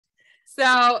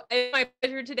So it's my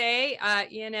pleasure today,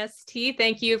 ENST.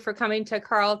 Thank you for coming to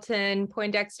Carlton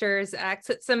Poindexter's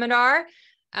Exit Seminar.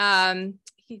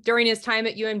 During his time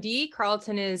at UMD,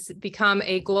 Carlton has become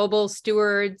a Global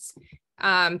Stewards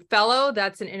Fellow.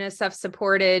 That's an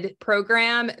NSF-supported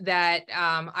program that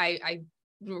I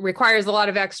requires a lot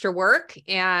of extra work.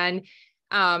 And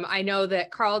I know that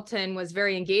Carlton was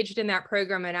very engaged in that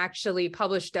program and actually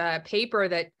published a paper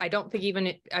that I don't think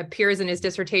even appears in his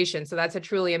dissertation. So that's a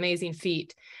truly amazing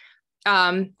feat.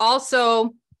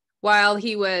 Also, while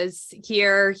he was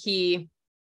here,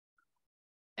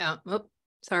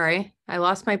 sorry, I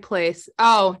lost my place.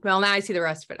 Oh, well, now I see the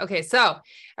rest of it. Okay, so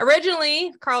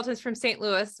originally, Carlton's from St.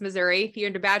 Louis, Missouri. He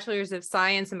earned a bachelor's of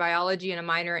science in biology and a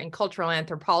minor in cultural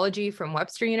anthropology from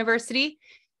Webster University,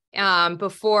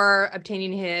 before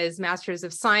obtaining his master's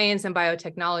of science and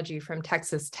biotechnology from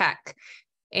Texas Tech.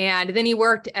 And then he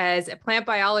worked as a plant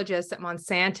biologist at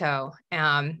Monsanto.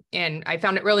 And I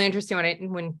found it really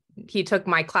interesting when he took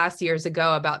my class years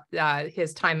ago about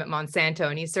his time at Monsanto,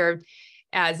 and he served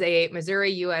as a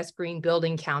Missouri U.S. Green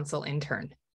Building Council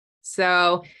intern.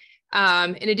 So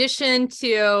in addition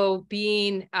to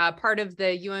being part of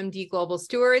the UMD Global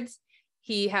Stewards,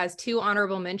 he has 2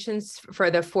 honorable mentions for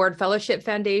the Ford Fellowship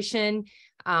Foundation,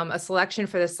 a selection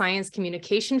for the Science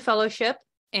Communication Fellowship,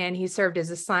 and he served as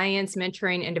a Science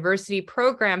Mentoring and Diversity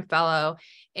Program Fellow,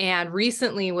 and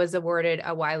recently was awarded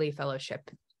a Wiley Fellowship.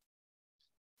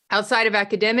 Outside of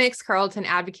academics, Carlton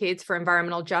advocates for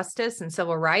environmental justice and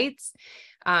civil rights.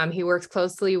 He works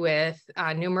closely with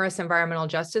numerous environmental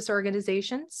justice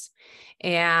organizations,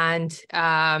 and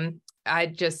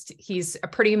he's a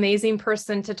pretty amazing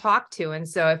person to talk to. And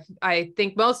so I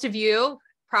think most of you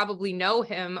probably know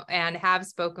him and have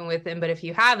spoken with him, but if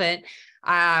you haven't,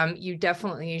 you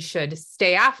definitely should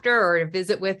stay after or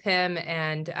visit with him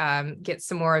and get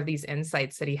some more of these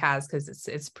insights that he has, because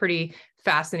it's pretty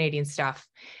fascinating stuff.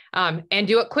 And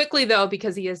do it quickly though,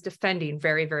 because he is defending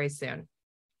very, very soon.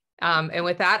 And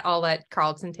with that, I'll let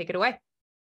Carlton take it away.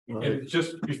 And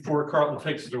just before Carlton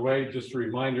takes it away, just a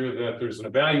reminder that there's an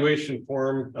evaluation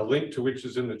form, a link to which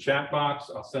is in the chat box.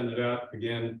 I'll send it out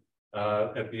again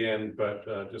at the end,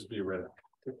 but just be ready.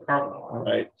 Carlton. All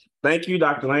right. Thank you,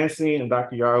 Dr. Lansing and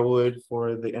Dr. Yarwood,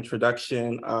 for the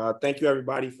introduction. Thank you,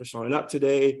 everybody, for showing up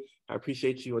today. I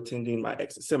appreciate you attending my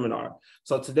exit seminar.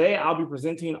 So today I'll be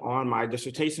presenting on my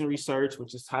dissertation research,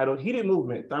 which is titled Heated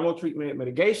Movement, Thermal Treatment,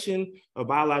 Mitigation of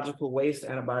Biological Waste,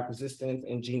 Antibiotic Resistance,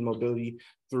 and Gene Mobility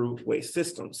through Waste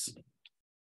Systems.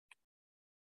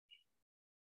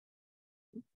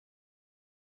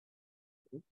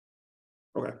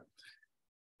 Okay.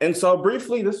 And so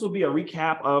briefly, this will be a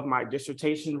recap of my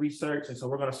dissertation research. And so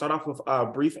we're going to start off with a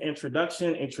brief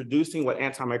introduction, introducing what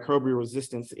antimicrobial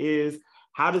resistance is,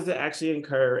 how does it actually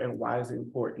occur, and why is it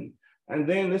important? And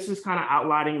then this is kind of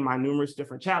outlining my numerous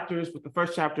different chapters, with the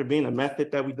first chapter being a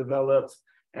method that we developed,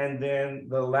 and then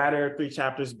the latter 3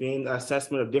 chapters being the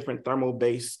assessment of different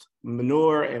thermal-based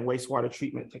manure and wastewater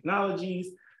treatment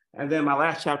technologies. And then my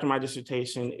last chapter of my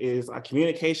dissertation is a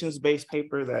communications-based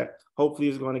paper that hopefully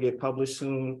is going to get published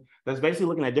soon. That's basically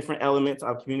looking at different elements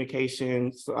of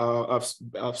communications, of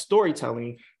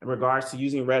storytelling in regards to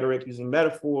using rhetoric, using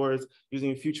metaphors,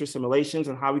 using future simulations,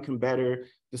 and how we can better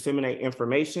disseminate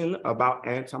information about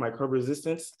antimicrobial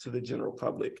resistance to the general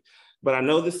public. But I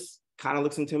know this kind of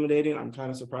looks intimidating. I'm kind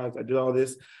of surprised I did all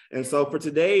this. And so for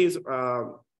today's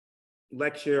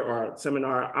lecture or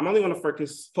seminar, I'm only going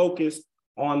to focus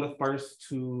on the first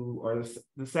 2, or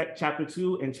chapter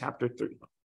 2 and chapter 3.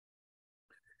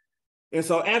 And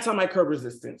so antimicrobial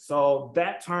resistance. So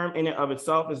that term in and of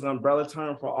itself is an umbrella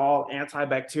term for all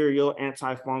antibacterial,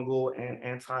 antifungal,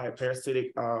 and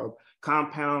antiparasitic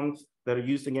compounds that are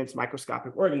used against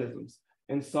microscopic organisms.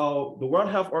 And so the World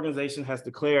Health Organization has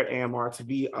declared AMR to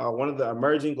be one of the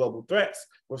emerging global threats,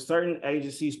 with certain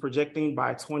agencies projecting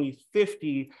by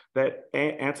 2050 that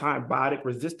antibiotic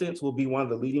resistance will be one of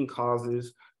the leading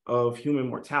causes of human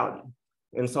mortality.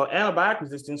 And so antibiotic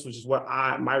resistance, which is what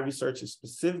my research is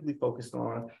specifically focused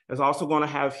on, is also going to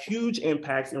have huge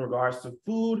impacts in regards to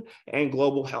food and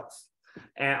global health.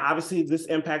 And obviously this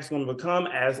impact is going to become,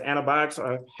 as antibiotics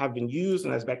have been used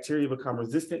and as bacteria become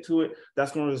resistant to it,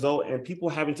 that's going to result in people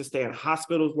having to stay in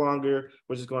hospitals longer,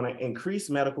 which is going to increase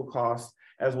medical costs,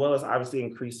 as well as obviously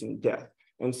increasing death.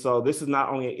 And so this is not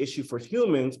only an issue for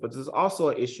humans, but this is also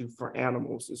an issue for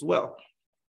animals as well.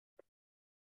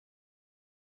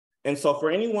 And so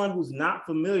for anyone who's not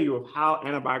familiar with how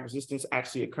antibiotic resistance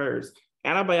actually occurs,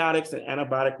 antibiotics and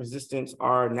antibiotic resistance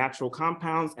are natural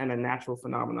compounds and a natural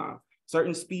phenomenon.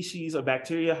 certain species of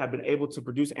bacteria have been able to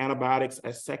produce antibiotics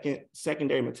as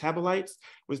secondary metabolites,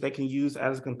 which they can use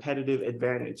as a competitive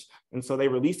advantage. And so they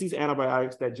release these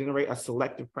antibiotics that generate a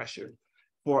selective pressure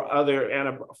for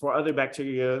other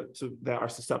bacteria that are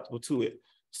susceptible to it.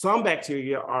 Some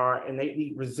bacteria are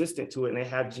innately resistant to it, and they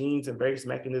have genes and various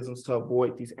mechanisms to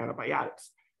avoid these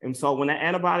antibiotics. And so when an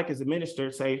antibiotic is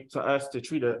administered, say to us to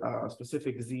treat a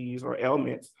specific disease or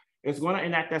ailment, it's going to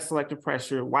enact that selective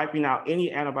pressure, wiping out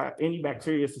any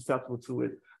bacteria susceptible to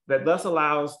it. That thus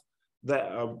allows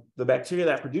the bacteria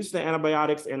that produce the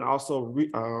antibiotics and also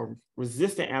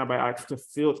resistant antibiotics to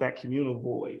fill that communal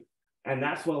void. And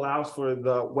that's what allows for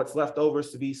what's left over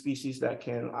to be species that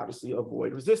can obviously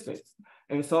avoid resistance.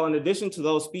 And so in addition to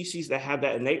those species that have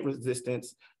that innate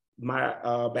resistance,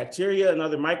 bacteria and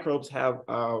other microbes have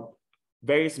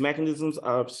various mechanisms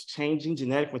of changing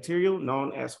genetic material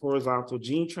known as horizontal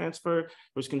gene transfer,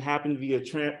 which can happen via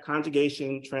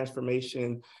conjugation,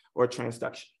 transformation, or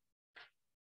transduction.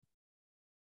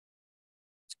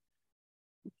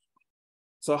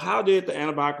 So how did the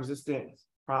antibiotic resistance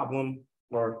problem,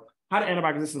 or how did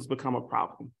antibiotic resistance become a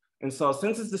problem? And so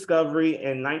since its discovery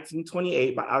in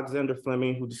 1928 by Alexander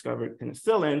Fleming, who discovered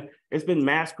penicillin, it's been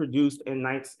mass produced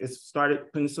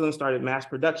penicillin started mass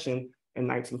production in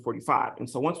 1945. And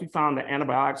so once we found that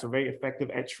antibiotics are very effective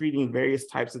at treating various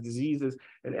types of diseases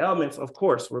and ailments, of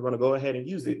course, we're going to go ahead and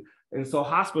use it. And so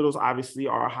hospitals obviously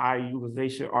are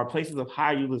places of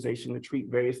high utilization to treat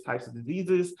various types of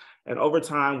diseases. And over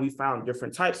time, we found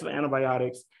different types of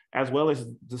antibiotics, as well as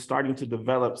starting to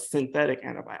develop synthetic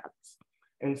antibiotics.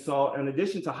 And so in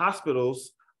addition to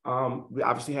hospitals, we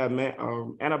obviously have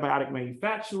antibiotic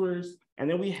manufacturers, and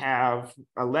then we have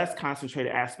a less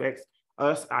concentrated aspects,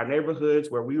 our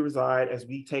neighborhoods where we reside, as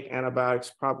we take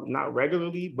antibiotics, probably not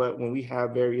regularly, but when we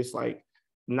have various, like,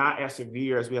 not as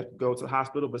severe as we have to go to the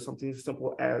hospital, but something as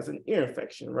simple as an ear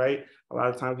infection, right? A lot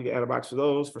of times we get antibiotics for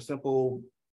those, for simple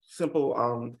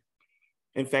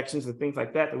infections and things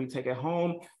like that we take at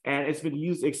home. And it's been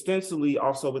used extensively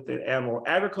also within animal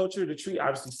agriculture to treat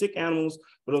obviously sick animals,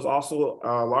 but it was also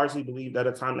largely believed at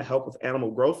a time to help with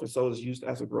animal growth. And so it's used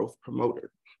as a growth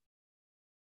promoter.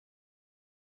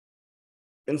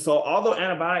 And so although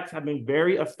antibiotics have been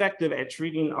very effective at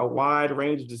treating a wide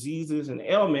range of diseases and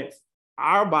ailments,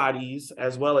 our bodies,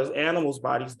 as well as animals'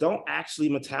 bodies, don't actually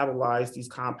metabolize these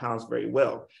compounds very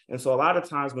well. And so a lot of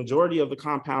times, majority of the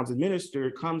compounds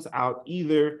administered comes out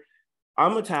either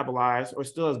unmetabolized or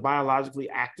still as biologically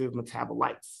active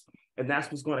metabolites. And that's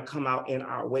what's going to come out in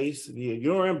our waste via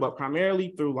urine, but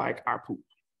primarily through like our poop.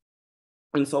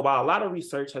 And so while a lot of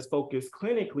research has focused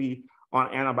clinically on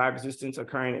antibiotic resistance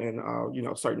occurring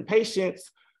in certain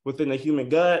patients within the human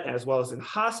gut, as well as in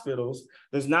hospitals,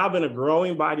 there's now been a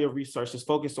growing body of research that's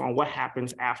focused on what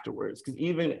happens afterwards. Because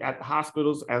even at the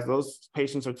hospitals, as those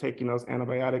patients are taking those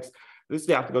antibiotics, they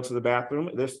still have to go to the bathroom.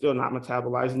 They're still not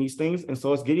metabolizing these things. And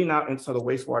so it's getting out into the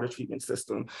wastewater treatment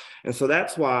system. And so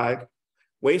that's why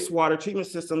wastewater treatment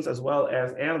systems, as well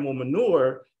as animal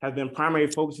manure, have been primary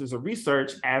focuses of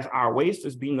research, as our waste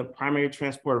is being the primary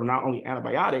transporter of not only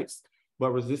antibiotics,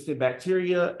 but resistant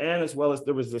bacteria, and as well as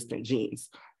the resistant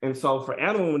genes. And so for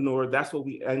animal manure, that's what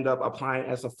we end up applying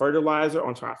as a fertilizer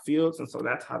onto our fields. And so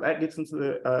that's how that gets into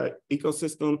the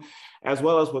ecosystem, as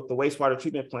well as with the wastewater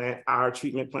treatment plant. Our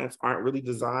treatment plants aren't really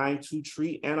designed to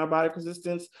treat antibiotic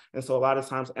resistance. And so a lot of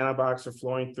times antibiotics are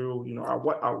flowing through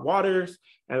our waters,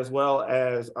 as well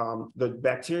as the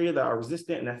bacteria that are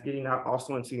resistant, and that's getting out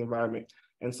also into the environment.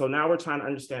 And so now we're trying to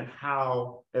understand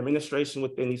how administration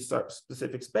within these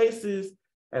specific spaces,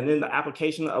 and then the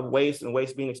application of waste and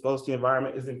waste being exposed to the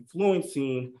environment, is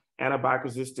influencing antibiotic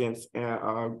resistance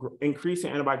and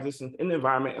increasing antibiotic resistance in the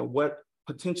environment, and what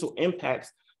potential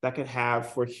impacts that could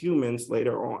have for humans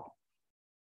later on.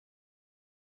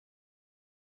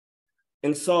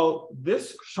 And so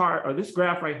this chart, or this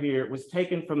graph right here, was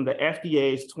taken from the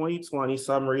FDA's 2020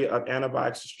 summary of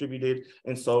antibiotics distributed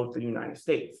and sold to the United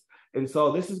States. And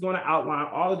so this is going to outline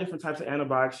all the different types of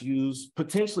antibiotics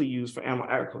potentially used for animal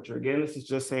agriculture. Again, this is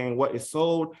just saying what is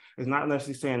sold. Is not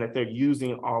necessarily saying that they're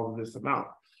using all of this amount.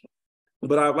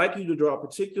 But I'd like you to draw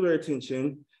particular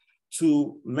attention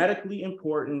to medically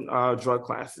important drug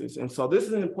classes. And so this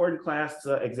is an important class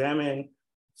to examine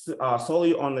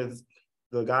solely on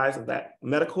the guise of that.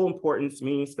 Medical importance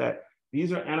means that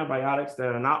these are antibiotics that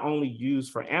are not only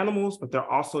used for animals, but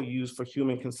they're also used for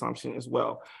human consumption as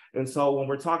well. And so when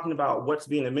we're talking about what's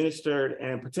being administered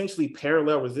and potentially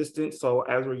parallel resistance, so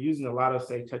as we're using a lot of,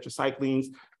 say, tetracyclines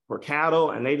for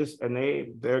cattle, and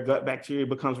their gut bacteria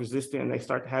becomes resistant and they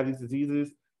start to have these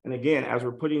diseases. And again, as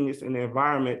we're putting this in the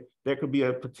environment, there could be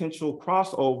a potential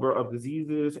crossover of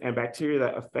diseases and bacteria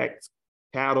that affect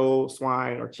cattle,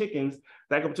 swine, or chickens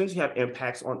that could potentially have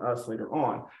impacts on us later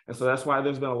on. And so that's why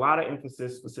there's been a lot of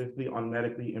emphasis specifically on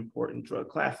medically important drug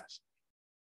classes.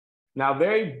 Now,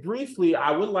 very briefly,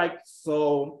 I would like,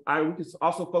 we could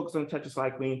also focus on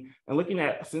tetracycline and looking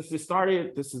at, since it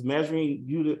started, this is measuring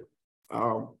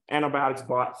antibiotics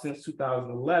bought since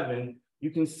 2011. You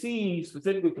can see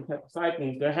specifically for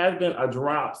tetracyclines, there has been a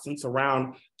drop since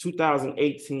around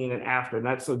 2018 and after. And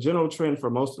that's a general trend for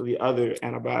most of the other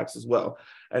antibiotics as well.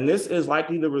 And this is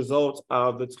likely the result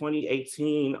of the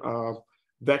 2018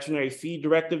 veterinary feed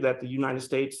directive that the United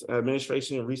States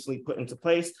administration recently put into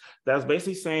place. That's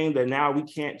basically saying that now we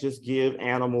can't just give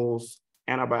animals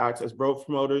antibiotics as growth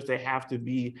promoters. They have to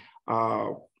be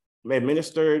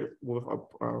administered with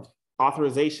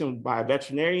authorization by a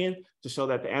veterinarian to show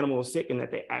that the animal is sick and that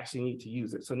they actually need to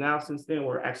use it. So now, since then,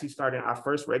 we're actually starting our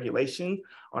first regulation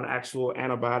on actual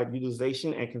antibiotic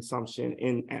utilization and consumption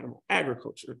in animal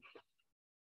agriculture.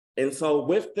 And so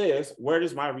with this, where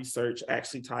does my research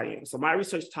actually tie in? So my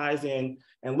research ties in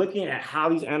and looking at how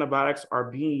these antibiotics are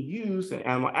being used in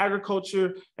animal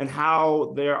agriculture and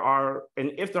how there are,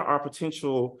 and if there are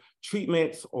potential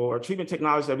treatments or treatment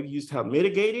technologies that we use to help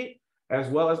mitigate it, as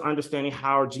well as understanding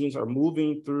how our genes are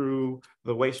moving through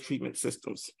the waste treatment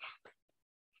systems.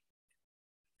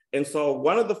 And so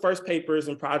one of the first papers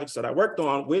and projects that I worked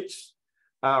on, which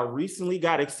recently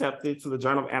got accepted to the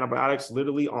Journal of Antibiotics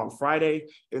literally on Friday.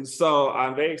 And so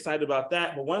I'm very excited about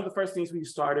that. But one of the first things we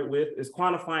started with is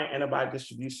quantifying antibiotic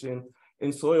distribution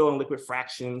in soil and liquid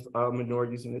fractions of manure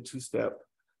using the two-step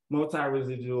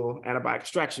multi-residual antibiotic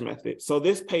extraction method. So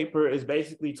this paper is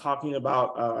basically talking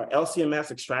about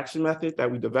LCMS extraction method that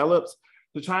we developed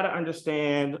to try to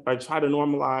understand or try to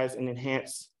normalize and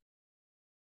enhance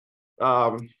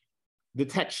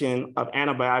detection of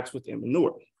antibiotics within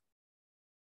manure.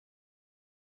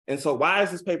 And so why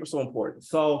is this paper so important?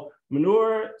 So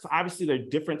manure, so obviously there are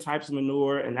different types of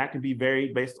manure, and that can be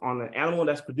varied based on the animal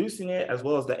that's producing it, as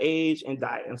well as the age and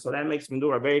diet. And so that makes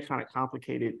manure a very kind of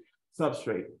complicated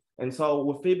substrate. And so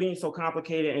with it being so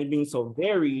complicated and being so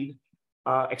varied,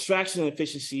 extraction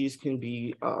efficiencies can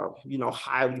be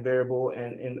highly variable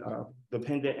and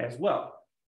dependent as well.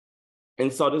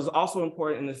 And so this is also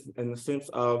important in the sense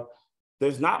of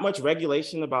there's not much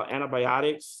regulation about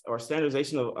antibiotics or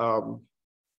standardization of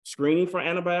screening for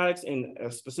antibiotics, and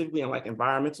specifically in like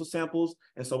environmental samples.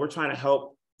 And so we're trying to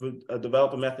help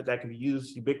develop a method that can be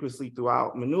used ubiquitously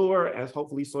throughout manure as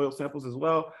hopefully soil samples as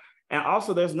well. And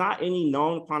also there's not any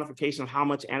known quantification of how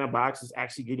much antibiotics is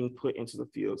actually getting put into the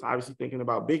fields. Obviously thinking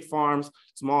about big farms,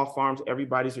 small farms,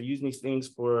 everybody's are using these things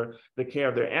for the care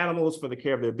of their animals, for the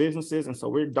care of their businesses. And so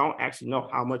we don't actually know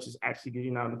how much is actually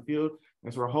getting out in the field.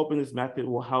 And so we're hoping this method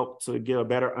will help to get a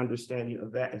better understanding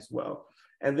of that as well.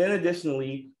 And then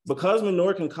additionally, because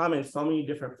manure can come in so many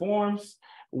different forms,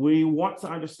 we want to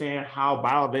understand how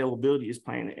bioavailability is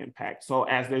playing an impact. So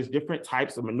as there's different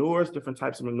types of manures, different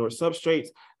types of manure substrates,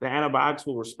 the antibiotics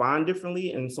will respond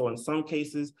differently. And so in some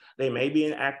cases, they may be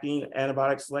enacting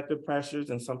antibiotic selective pressures.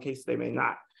 In some cases, they may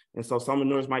not. And so some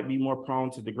manures might be more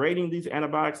prone to degrading these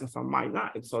antibiotics and some might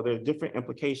not. And so there are different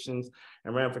implications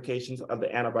and ramifications of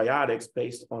the antibiotics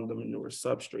based on the manure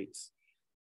substrates.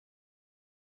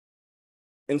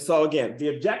 And so again, the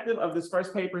objective of this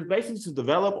first paper is basically to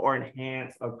develop or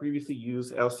enhance a previously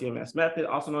used LCMS method,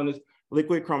 also known as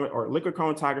liquid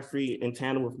chromatography in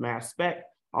tandem with mass spec,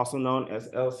 also known as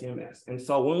LCMS. And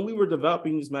so when we were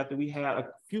developing this method, we had a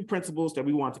few principles that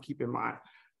we wanted to keep in mind.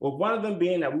 Well, one of them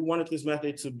being that we wanted this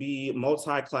method to be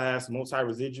multi-class,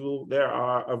 multi-residual. There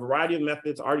are a variety of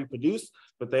methods already produced,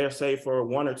 but they are safe for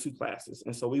one or two classes.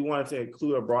 And so we wanted to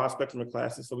include a broad spectrum of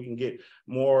classes so we can get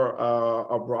more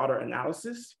a broader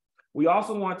analysis. We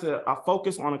also want to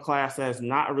focus on a class that has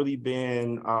not really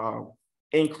been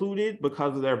included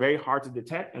because they're very hard to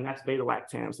detect, and that's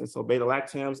beta-lactams. And so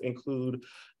beta-lactams include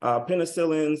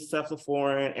penicillins,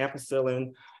 cephalosporin,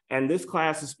 ampicillin. And this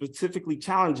class is specifically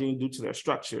challenging due to their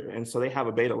structure. And so they have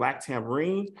a beta-lactam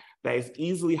ring that is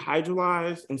easily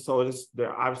hydrolyzed. And so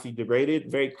they're obviously degraded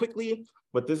very quickly,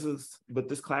 but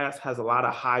this class has a lot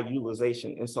of high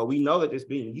utilization. And so we know that it's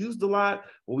being used a lot,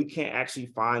 but we can't actually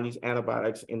find these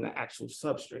antibiotics in the actual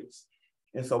substrates.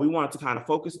 And so we wanted to kind of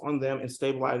focus on them and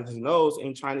stabilize those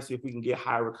and trying to see if we can get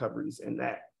high recoveries in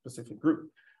that specific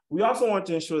group. We also want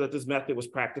to ensure that this method was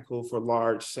practical for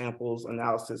large samples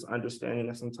analysis, understanding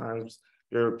that sometimes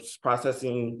you're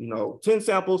processing 10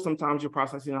 samples, sometimes you're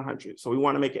processing 100. So we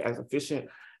want to make it as efficient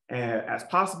as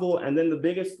possible. And then the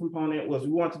biggest component was we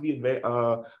want to be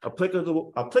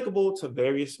applicable to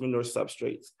various manure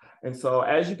substrates. And so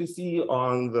as you can see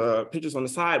on the pictures on the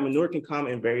side, manure can come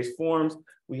in various forms.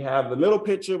 We have the middle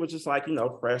picture, which is like,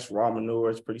 fresh raw manure.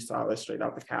 It's pretty solid, straight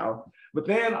out the cow. But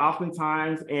then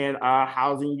oftentimes in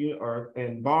housing or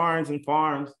in barns and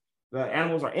farms, the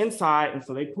animals are inside, and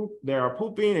so they are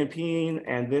pooping and peeing,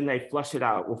 and then they flush it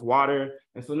out with water.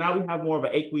 And so now we have more of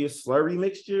an aqueous slurry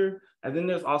mixture. And then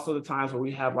there's also the times where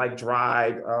we have like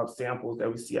dried samples that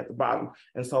we see at the bottom.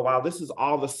 And so while this is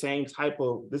all the same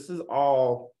this is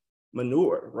all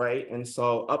manure, right? And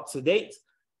so up to date,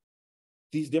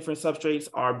 these different substrates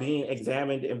are being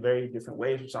examined in very different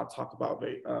ways, which I'll talk about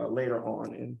later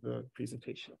on in the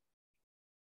presentation.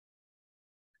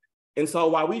 And so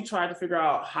while we tried to figure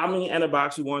out how many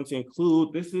antibiotics we wanted to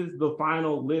include, this is the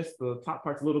final list. The top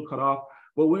part's a little cut off,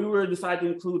 but we were decided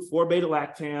to include 4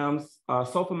 beta-lactams,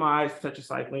 sulfamides,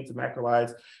 tetracyclines, and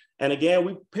macrolides. And again,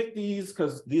 we picked these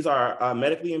because these are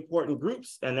medically important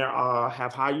groups, and they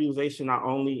have high utilization not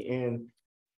only in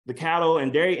the cattle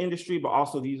and dairy industry, but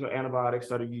also these are antibiotics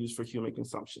that are used for human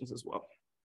consumptions as well.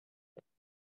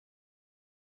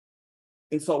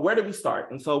 And so where did we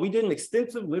start? And so we did an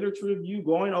extensive literature review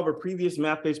going over previous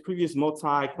methods, previous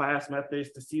multi-class methods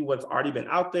to see what's already been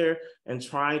out there and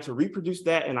trying to reproduce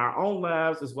that in our own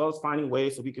labs, as well as finding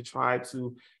ways that we could try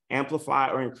to amplify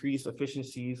or increase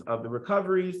efficiencies of the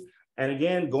recoveries. And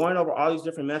again, going over all these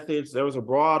different methods, there was a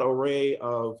broad array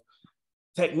of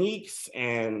techniques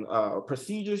and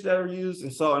procedures that are used.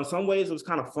 And so in some ways it was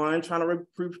kind of fun trying to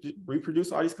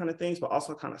reproduce all these kind of things, but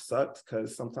also kind of sucked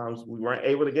because sometimes we weren't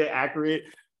able to get accurate.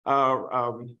 We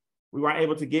weren't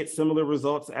able to get similar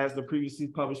results as the previously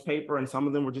published paper, and some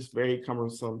of them were just very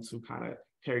cumbersome to kind of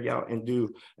carry out and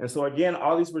do. And so again,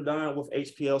 all these were done with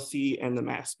HPLC and the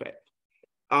mass spec.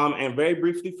 And very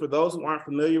briefly, for those who aren't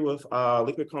familiar with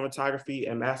liquid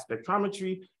chromatography and mass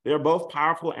spectrometry, they're both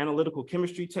powerful analytical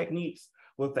chemistry techniques,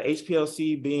 with the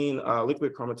HPLC being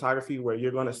liquid chromatography, where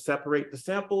you're going to separate the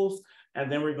samples,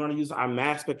 and then we're going to use our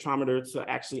mass spectrometer to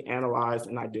actually analyze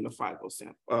and identify those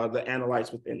the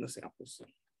analytes within the samples.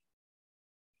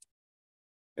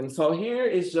 And so here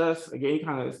is just, again,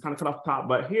 it's kind of cut off the top,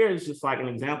 but here is just like an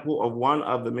example of one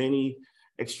of the many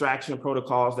extraction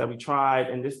protocols that we tried.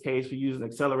 In this case, we use an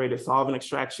accelerated solvent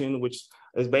extraction, which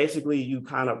is basically you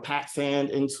kind of pack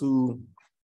sand into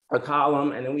a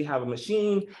column, and then we have a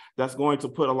machine that's going to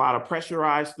put a lot of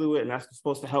pressurized through it, and that's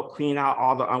supposed to help clean out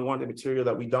all the unwanted material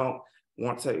that we don't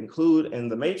want to include in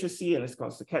the matrix, and it's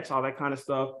going to catch all that kind of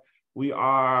stuff. We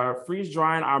are freeze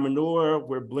drying our manure.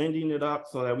 We're blending it up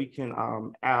so that we can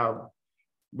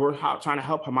we're trying to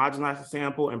help homogenize the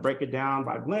sample and break it down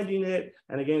by blending it.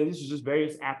 And again, this is just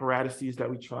various apparatuses that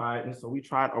we tried. And so we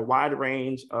tried a wide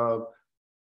range of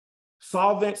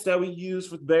solvents that we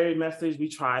use with various methods. We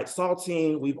tried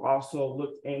salting. We've also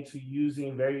looked into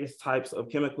using various types of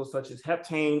chemicals such as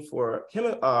heptane for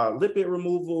lipid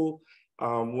removal.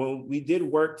 When we did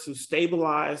work to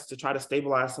try to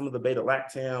stabilize some of the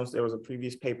beta-lactams, there was a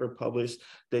previous paper published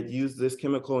that used this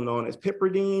chemical known as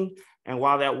piperidine. And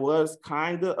while that was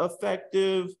kind of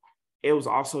effective, it was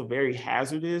also very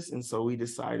hazardous. And so we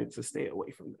decided to stay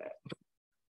away from that.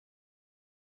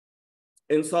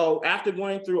 And so after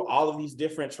going through all of these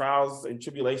different trials and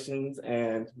tribulations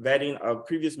and vetting of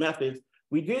previous methods,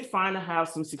 we did find to have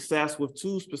some success with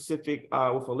two specific,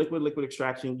 with a liquid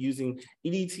extraction using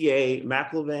EDTA,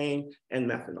 maclovane, and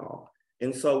methanol.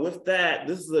 And so with that,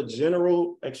 this is a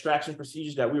general extraction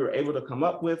procedure that we were able to come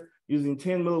up with using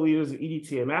 10 milliliters of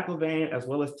EDTA maclovane, as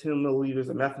well as 10 milliliters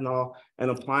of methanol,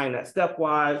 and applying that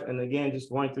stepwise. And again, just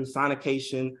going through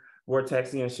sonication,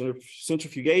 vortexing, and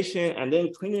centrifugation, and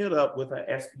then cleaning it up with an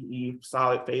SPE,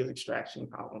 solid phase extraction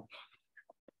column.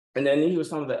 And then these are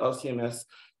some of the LCMS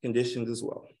conditions as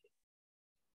well.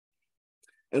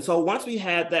 And so once we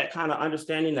had that kind of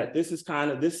understanding that this is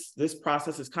kind of, this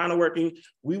process is kind of working,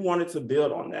 we wanted to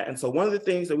build on that. And so one of the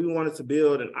things that we wanted to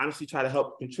build and honestly try to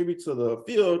help contribute to the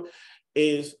field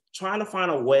is trying to find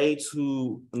a way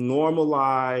to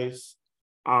normalize,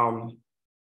 the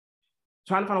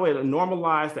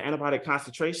antibiotic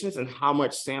concentrations and how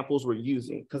much samples we're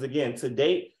using. Because again, to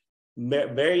date,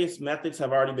 various methods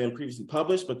have already been previously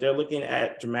published, but they're looking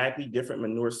at dramatically different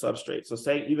manure substrates. So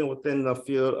say even within the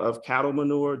field of cattle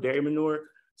manure, dairy manure,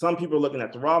 some people are looking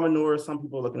at the raw manure, some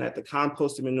people are looking at the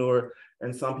composted manure,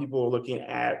 and some people are looking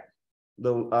at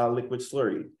the liquid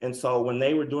slurry. And so when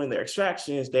they were doing their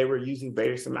extractions, they were using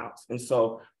various amounts. And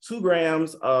so 2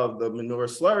 grams of the manure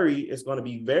slurry is going to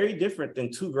be very different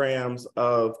than 2 grams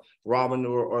of raw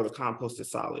manure or the composted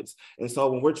solids. And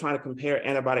so when we're trying to compare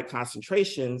antibiotic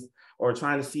concentrations or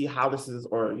trying to see how this is,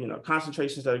 or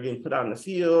concentrations that are getting put out in the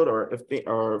field, or if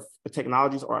the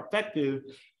technologies are effective,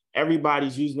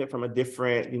 everybody's using it from a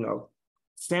different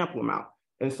sample amount.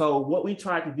 And so what we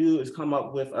try to do is come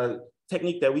up with a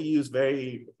technique that we use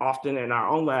very often in our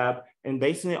own lab and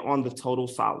basing it on the total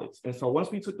solids. And so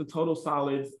once we took the total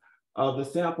solids of the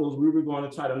samples, we were going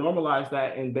to try to normalize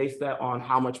that and base that on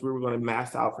how much we were going to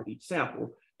mass out for each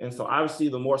sample. And so obviously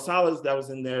the more solids that was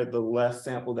in there, the less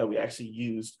sample that we actually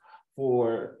used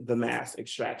for the mass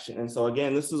extraction. And so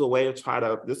again, this is a way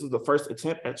to this is the first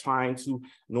attempt at trying to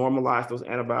normalize those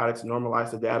antibiotics,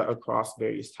 normalize the data across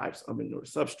various types of manure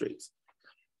substrates.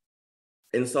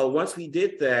 And so once we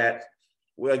did that,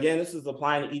 well, again, this is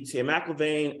applying the EDTA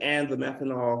maclovane and the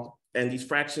methanol, and these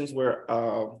fractions were,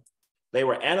 they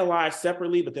were analyzed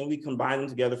separately, but then we combined them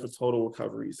together for total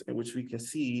recoveries, in which we can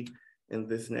see in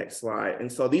this next slide.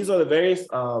 And so these are the various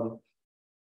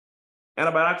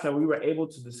antibiotics that we were able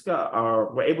to discuss,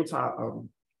 or were able to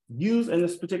use in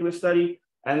this particular study.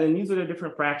 And then these are the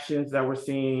different fractions that we're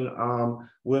seeing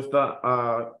with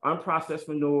the unprocessed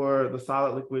manure, the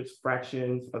solid liquids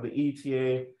fractions of the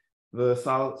EDTA, the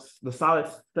solid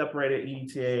separated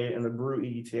EDTA, and the brew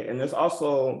EDTA. And there's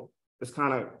also, it's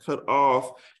kind of cut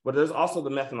off, but there's also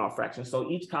the methanol fraction. So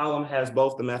each column has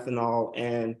both the methanol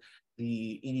and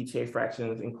the EDTA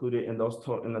fractions included in those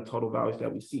in the total values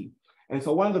that we see. And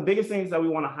so one of the biggest things that we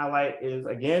want to highlight is,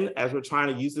 again, as we're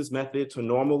trying to use this method to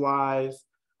normalize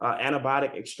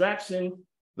antibiotic extraction,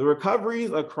 the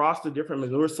recoveries across the different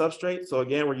manure substrates. So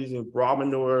again, we're using raw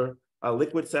manure, a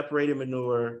liquid separated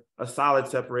manure, a solid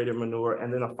separated manure,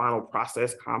 and then a final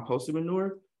processed composted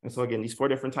manure. And so again, these 4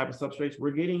 different types of substrates,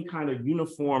 we're getting kind of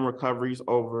uniform recoveries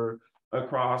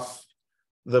across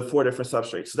the 4 different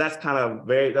substrates. So that's kind of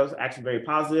that was actually very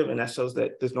positive, and that shows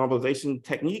that this normalization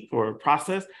technique or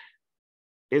process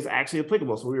is actually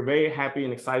applicable. So we were very happy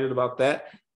and excited about that.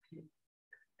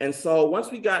 And so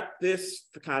once we got this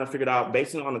kind of figured out,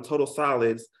 based on the total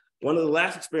solids, one of the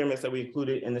last experiments that we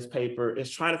included in this paper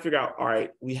is trying to figure out, all right,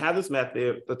 we have this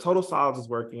method, the total solids is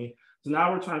working. So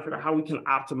now we're trying to figure out how we can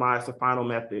optimize the final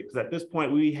method. Because at this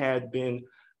point, we had been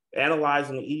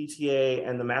analyzing the EDTA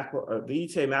and the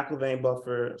EDTA maclovane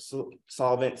buffer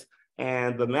solvent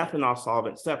and the methanol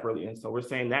solvent separately. And so we're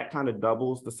saying that kind of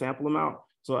doubles the sample amount.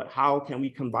 So how can we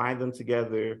combine them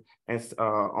together and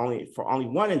for only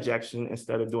 1 injection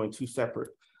instead of doing 2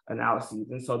 separate analyses?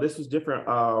 And so this was different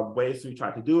ways we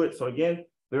tried to do it. So again,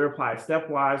 they were applied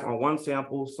stepwise on 1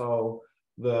 sample. So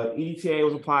the EDTA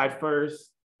was applied first,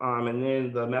 and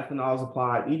then the methanol is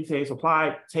applied. EDTA is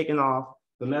applied, taken off.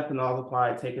 The methanol is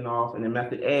applied, taken off. And in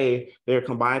method A, they're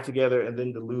combined together and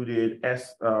then diluted,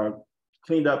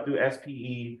 cleaned up through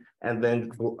SPE, and then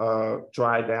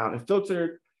dried down and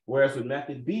filtered. Whereas with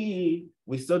method B,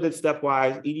 we still did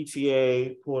stepwise,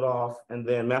 EDTA pulled off, and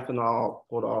then methanol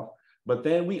pulled off. But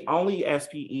then we only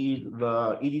SPE'd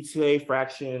the EDTA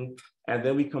fraction, and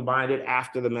then we combined it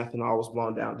after the methanol was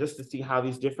blown down, just to see how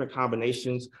these different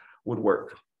combinations would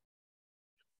work.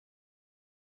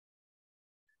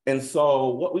 And so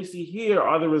what we see here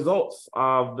are the results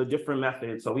of the different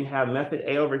methods. So we have method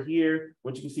A over here,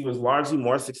 which you can see was largely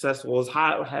more successful,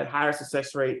 had higher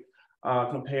success rate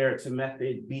compared to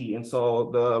method B. And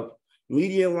so the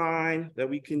median line that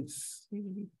we can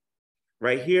see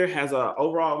right here has a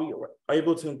overall, we were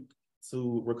able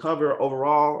to recover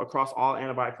overall across all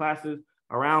antibiotic classes,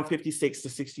 around 56 to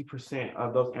 60%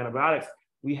 of those antibiotics.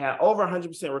 We had over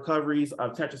 100% recoveries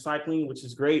of tetracycline, which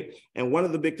is great. And one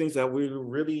of the big things that we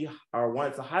really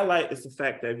wanted to highlight is the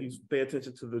fact that if you pay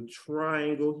attention to the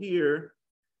triangle here,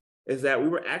 is that we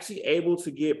were actually able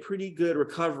to get pretty good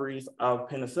recoveries of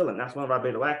penicillin. That's one of our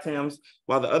beta-lactams.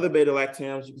 While the other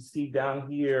beta-lactams, you can see down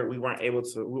here, we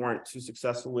weren't too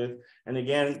successful with. And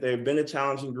again, they've been a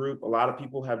challenging group. A lot of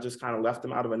people have just kind of left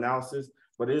them out of analysis,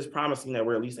 but it is promising that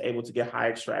we're at least able to get high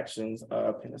extractions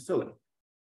of penicillin.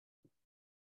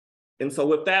 And so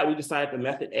with that, we decided the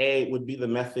method A would be the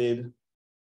method,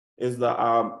 is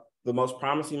the most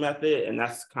promising method, and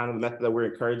that's kind of the method that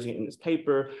we're encouraging in this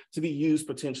paper to be used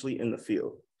potentially in the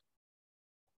field.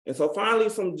 And so finally,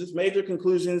 some just major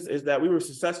conclusions is that we were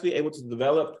successfully able to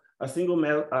develop a single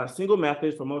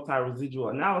method for multi-residual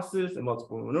analysis and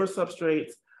multiple manure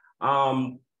substrates.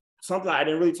 something I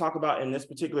didn't really talk about in this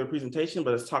particular presentation,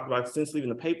 but it's talked about extensively in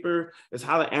the paper, is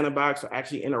how the antibiotics are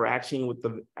actually interacting with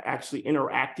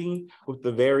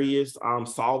the various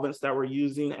solvents that we're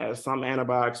using, as some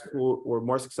antibiotics were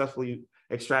more successfully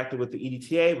extracted with the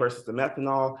EDTA versus the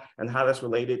methanol, and how that's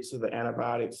related to the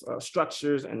antibiotics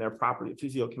structures and their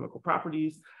physiochemical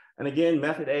properties. And again,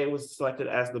 method A was selected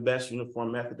as the best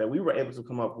uniform method that we were able to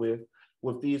come up with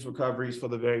these recoveries for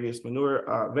the various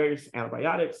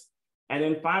antibiotics. And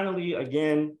then finally,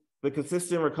 again, the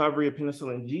consistent recovery of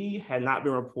penicillin G had not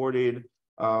been reported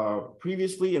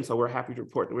previously. And so we're happy to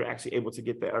report that we're actually able to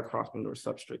get that across manure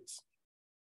substrates.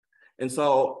 And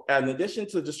so in addition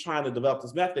to just trying to develop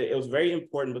this method, it was very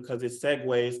important because it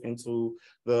segues into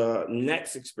the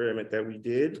next experiment that we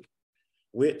did,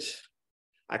 which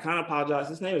I kind of apologize.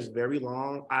 This name is very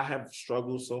long. I have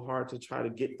struggled so hard to try to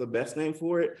get the best name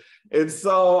for it. And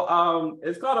so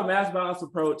it's called a mass balance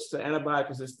approach to antibiotic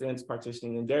resistance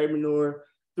partitioning in dairy manure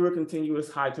through a continuous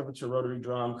high temperature rotary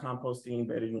drum composting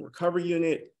bedding and recovery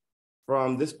unit.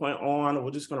 From this point on,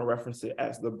 we're just going to reference it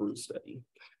as the BREW study.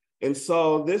 And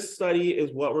so this study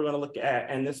is what we're going to look at.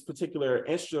 And this particular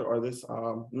instrument, or this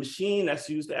machine that's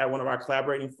used at one of our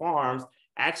collaborating farms,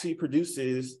 actually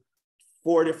produces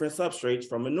 4 different substrates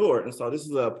from manure. And so this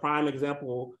is a prime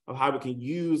example of how we can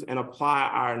use and apply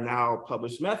our now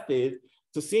published method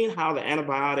to seeing how the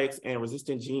antibiotics and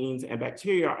resistant genes and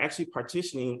bacteria are actually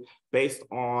partitioning based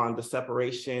on the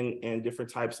separation and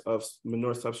different types of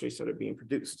manure substrates that are being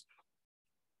produced.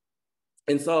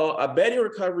 And so a bedding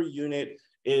recovery unit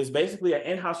is basically an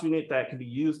in-house unit that can be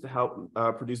used to help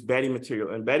produce bedding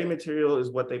material. And bedding material is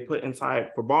what they put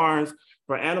inside for barns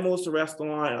for animals to rest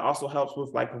on. It also helps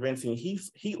with like preventing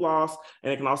heat loss.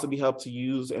 And it can also be helped to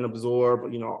use and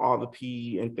absorb, all the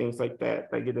pee and things like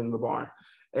that get in the barn.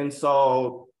 And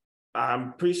so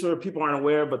I'm pretty sure people aren't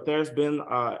aware, but there's been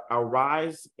a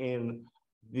rise in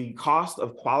the cost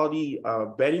of quality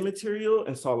bedding material.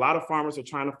 And so a lot of farmers are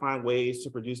trying to find ways to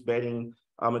produce bedding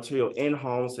material in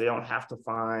homes, so they don't have to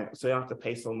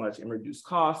pay so much and reduce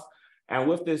costs. And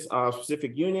with this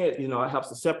specific unit, it helps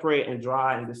to separate and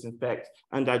dry and disinfect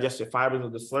undigested fibers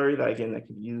of the slurry that can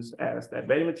be used as that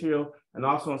bedding material. And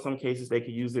also in some cases, they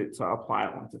could use it to apply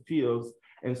it onto fields.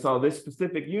 And so this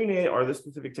specific unit or this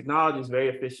specific technology is very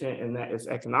efficient in that it's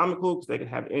economical because they can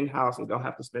have in-house and don't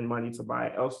have to spend money to buy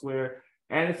it elsewhere.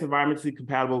 And it's environmentally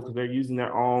compatible because they're using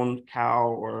their own cow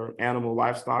or animal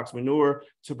livestock's manure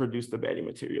to produce the bedding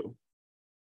material.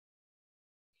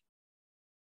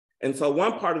 And so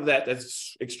one part of that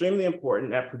that's extremely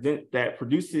important that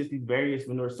produces these various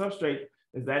manure substrates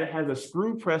is that it has a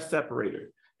screw press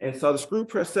separator. And so the screw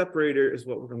press separator is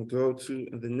what we're going to go to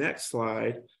in the next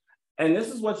slide. And this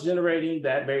is what's generating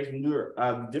that various manure,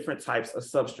 different types of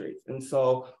substrates. And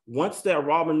so once that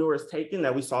raw manure is taken,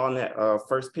 that we saw in that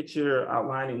first picture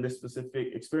outlining this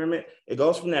specific experiment, it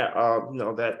goes from that,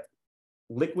 that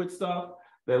liquid stuff,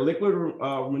 that liquid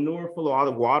manure full of all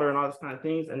the water and all this kind of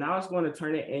things. And now it's going to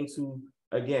turn it into,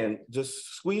 again,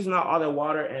 just squeezing out all that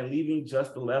water and leaving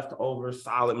just the leftover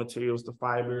solid materials, the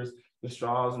fibers, the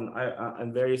straws,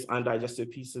 and various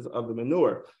undigested pieces of the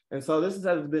manure. And so this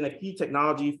has been a key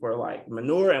technology for like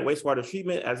manure and wastewater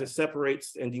treatment as it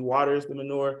separates and dewaters the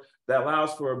manure that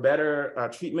allows for a better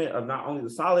treatment of not only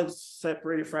the solid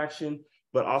separated fraction,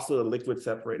 but also the liquid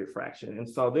separated fraction. And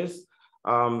so this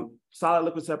solid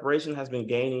liquid separation has been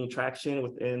gaining traction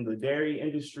within the dairy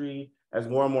industry as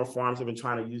more and more farms have been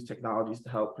trying to use technologies to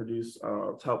help produce,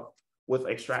 to help with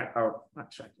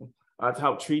to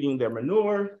help treating their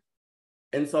manure.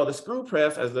 And so the screw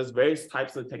press, as there's various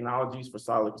types of technologies for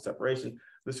solid liquid separation,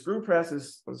 the screw press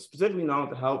is specifically known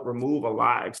to help remove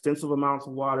extensive amounts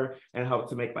of water and help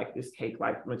to make like this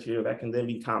cake-like material that can then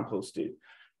be composted.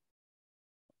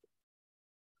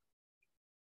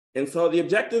 And so the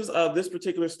objectives of this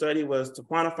particular study was to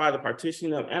quantify the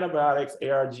partitioning of antibiotics,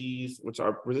 ARGs, which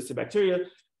are resistant bacteria,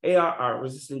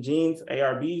 resistant genes,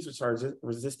 ARBs, which are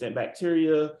resistant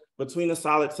bacteria, between the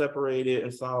solid separated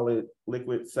and solid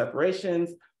liquid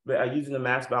separations, using the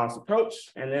mass balance approach,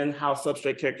 and then how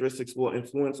substrate characteristics will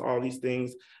influence all these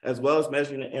things, as well as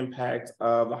measuring the impact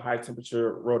of the high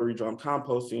temperature rotary drum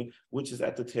composting, which is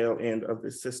at the tail end of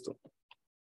this system.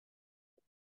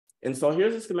 And so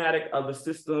here's a schematic of the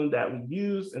system that we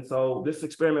used. And so this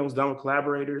experiment was done with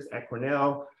collaborators at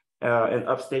Cornell in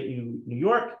upstate New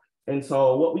York. And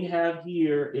so what we have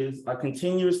here is a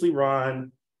continuously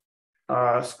run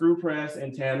screw press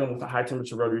in tandem with a high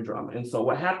temperature rotary drum. And so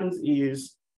what happens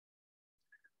is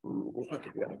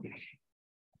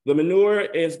the manure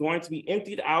is going to be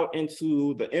emptied out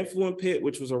into the influent pit,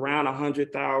 which was around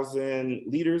 100,000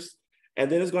 liters. And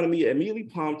then it's going to be immediately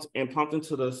pumped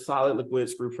into the solid liquid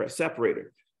screw press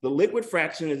separator. The liquid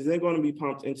fraction is then going to be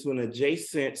pumped into an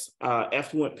adjacent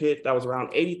effluent pit that was around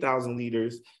 80,000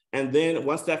 liters. And then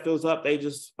once that fills up, they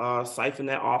just siphon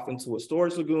that off into a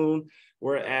storage lagoon,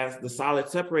 whereas the solid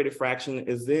separated fraction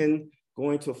is then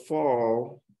going to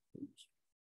fall.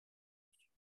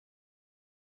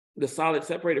 The solid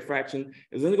separated fraction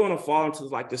is then going to fall into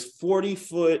like this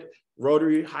 40-foot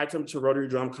high temperature rotary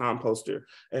drum composter.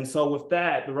 And so with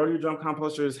that, the rotary drum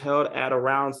composter is held at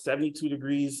around 72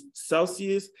 degrees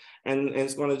Celsius, and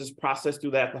it's going to just process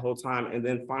through that the whole time and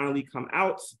then finally come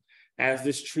out as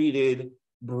this treated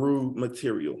brew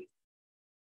material.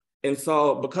 And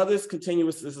so because this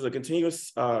is a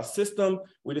continuous system,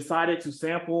 we decided to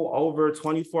sample over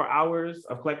 24 hours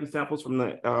of collecting samples from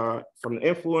the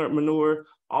effluent manure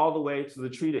all the way to the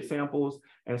treated samples.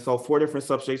 And so 4 different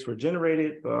substrates were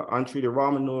generated: the untreated raw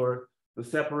manure, the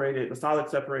solid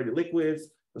separated liquids,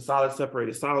 the solid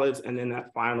separated solids, and then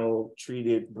that final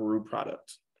treated brew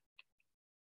product.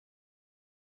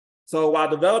 So while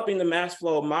developing the mass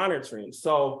flow monitoring,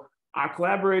 our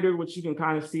collaborator, which you can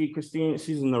kind of see, Christine,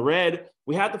 she's in the red,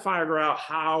 we had to figure out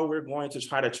how we're going to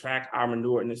try to track our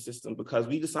manure in the system, because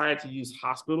we decided to use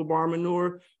hospital barn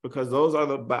manure because those are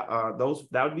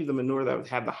that would be the manure that would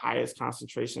have the highest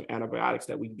concentration of antibiotics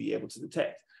that we'd be able to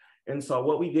detect. And so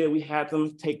what we did, we had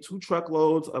them take 2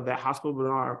 truckloads of that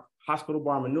hospital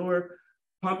barn manure,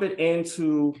 pump it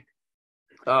into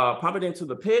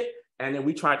the pit, and then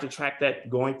we tried to track that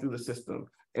going through the system.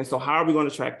 And so how are we going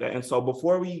to track that? And so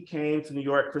before we came to New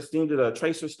York, Christine did a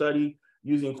tracer study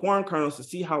using corn kernels to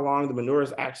see how long the manure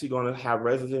is actually going to have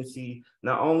residency,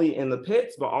 not only in the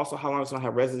pits, but also how long it's going to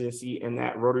have residency in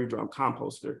that rotary drum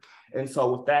composter. And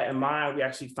so with that in mind, we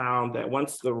actually found that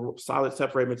once the solid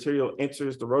separated material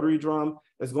enters the rotary drum,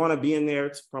 it's going to be in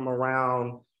there from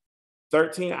around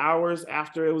 13 hours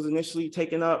after it was initially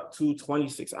taken up to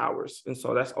 26 hours. And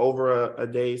so that's over a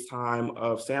day's time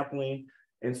of sampling.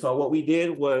 And so what we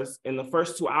did was, in the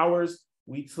first 2 hours,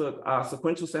 we took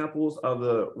sequential samples of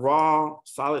the raw,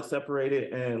 solid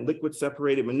separated, and liquid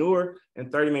separated manure in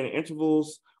 30-minute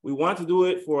intervals. We wanted to do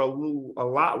it for a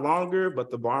lot longer,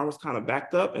 but the barn was kind of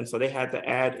backed up. And so they had to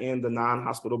add in the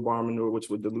non-hospital barn manure, which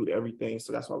would dilute everything.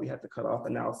 So that's why we had to cut off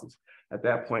analysis at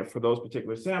that point for those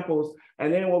particular samples.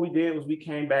 And then what we did was we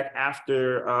came back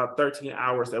after 13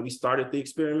 hours that we started the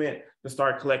experiment to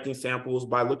start collecting samples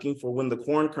by looking for when the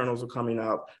corn kernels were coming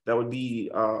out. That would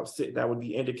be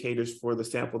indicators for the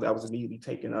sample that was immediately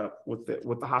taken up with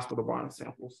the hospital barn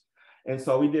samples. And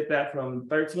so we did that from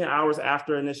 13 hours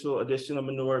after initial addition of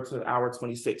manure to hour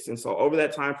 26. And so over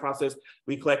that time process,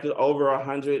 we collected over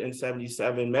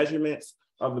 177 measurements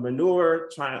of the manure,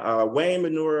 weighing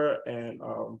manure and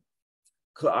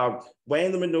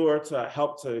weighing the manure to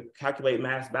help to calculate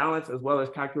mass balance, as well as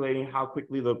calculating how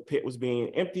quickly the pit was being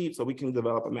emptied so we can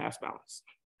develop a mass balance.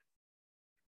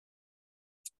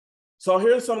 So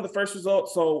here's some of the first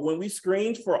results. So when we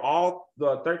screened for all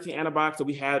the 13 antibiotics that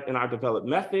we had in our developed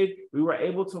method, we were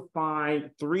able to find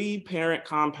 3 parent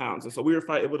compounds. And so we were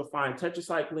able to find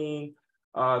tetracycline,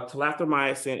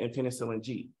 tolacthromycin, and penicillin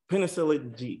G.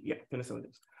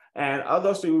 And of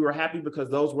those 3, we were happy because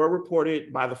those were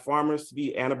reported by the farmers to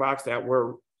be antibiotics that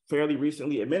were fairly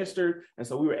recently administered. And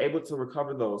so we were able to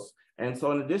recover those. And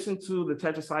so in addition to the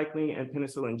tetracycline and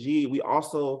penicillin G, we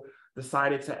also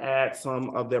decided to add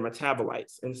some of their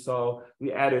metabolites. And so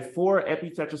we added 4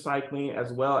 epitetracycline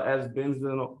as well as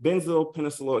benzyl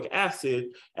penicilloic acid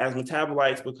as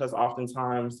metabolites, because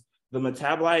oftentimes the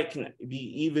metabolite can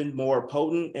be even more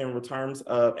potent in terms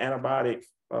of antibiotic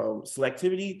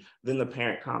selectivity than the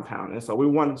parent compound. And so we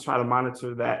wanted to try to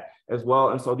monitor that as well.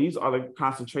 And so these are the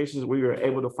concentrations we were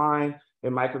able to find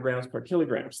in micrograms per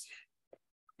kilograms.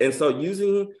 And so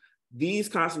using these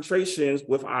concentrations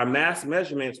with our mass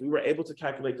measurements, we were able to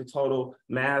calculate the total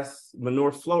mass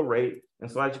manure flow rate.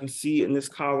 And so as you can see in this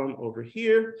column over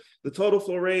here, the total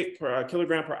flow rate per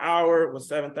kilogram per hour was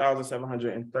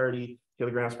 7,730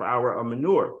 kilograms per hour of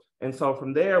manure. And so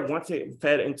from there, once it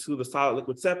fed into the solid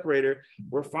liquid separator,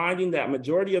 we're finding that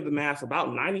majority of the mass, about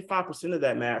 95% of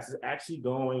that mass, is actually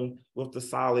going with the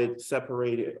solid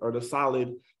separated, or the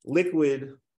solid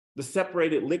liquid, the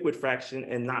separated liquid fraction,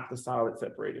 and not the solid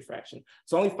separated fraction.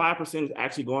 So only 5% is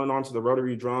actually going on to the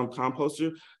rotary drum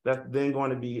composter that's then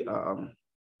going to be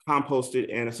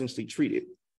composted and essentially treated.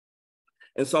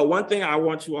 And so one thing I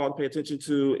want you all to pay attention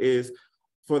to is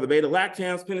for the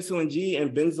beta-lactams, penicillin G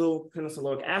and benzyl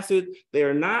penicilloic acid, they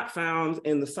are not found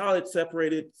in the solid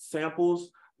separated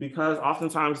samples, because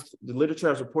oftentimes the literature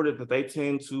has reported that they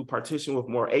tend to partition with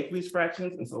more aqueous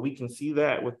fractions. And so we can see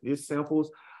that with these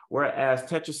samples. whereas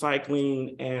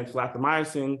tetracycline and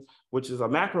filatamycin, which is a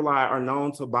macrolide, are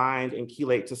known to bind and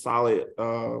chelate to solid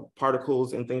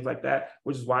particles and things like that,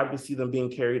 which is why we see them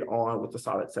being carried on with the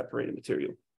solid separated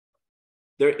material.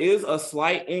 There is a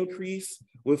slight increase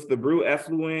with the brew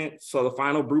effluent, so the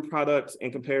final brew products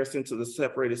in comparison to the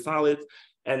separated solids.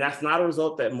 And that's not a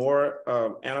result that more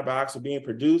antibiotics are being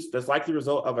produced. That's likely a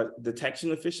result of a detection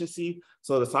efficiency.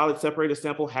 So the solid separated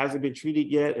sample hasn't been treated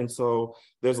yet. And so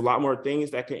there's a lot more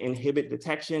things that can inhibit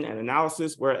detection and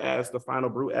analysis, whereas the final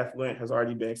brew effluent has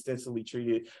already been extensively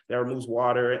treated. That removes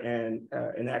water and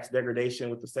enacts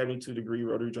degradation with the 72-degree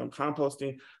rotary drum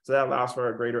composting. So that allows for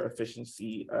a greater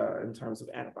efficiency in terms of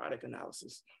antibiotic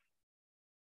analysis.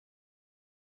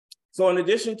 So in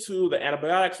addition to the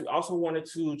antibiotics, we also wanted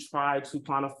to try to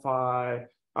quantify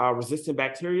resistant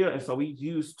bacteria. And so we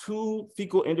used 2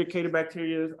 fecal indicator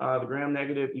bacteria, the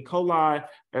gram-negative E. coli,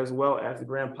 as well as the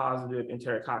gram-positive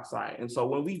enterococci. And so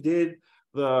when we did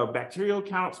the bacterial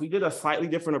counts, we did a slightly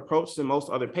different approach than most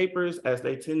other papers, as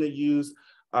they tend to use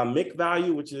a MIC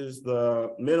value, which is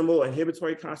the minimal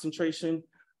inhibitory concentration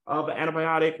of an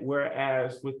antibiotic,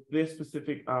 whereas with this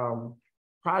specific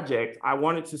project, I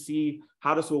wanted to see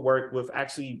how this will work with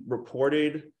actually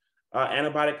reported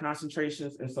antibiotic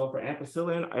concentrations. And so for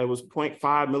ampicillin, it was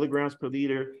 0.5 milligrams per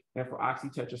liter. And for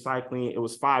oxytetracycline, it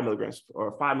was 5 milligrams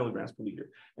per liter.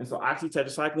 And so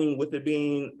oxytetracycline, with it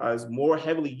being is more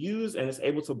heavily used and it's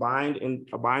able to bind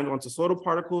onto soda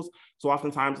particles. So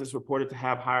oftentimes it's reported to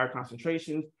have higher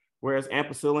concentrations, whereas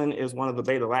ampicillin is one of the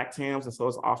beta lactams, and so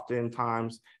it's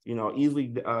oftentimes,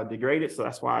 easily degraded. So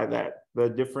that's why the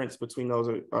difference between those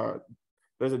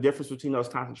there's a difference between those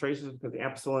concentrations, because the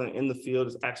ampicillin in the field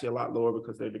is actually a lot lower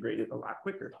because they're degraded a lot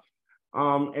quicker.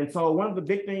 And so one of the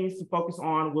big things to focus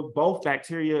on with both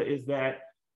bacteria is that,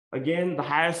 again, the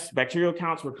highest bacterial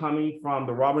counts were coming from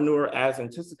the raw manure as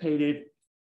anticipated,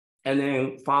 and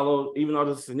then followed, even though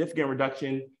there's a significant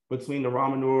reduction between the raw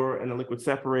manure and the liquid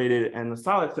separated and the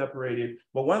solid separated.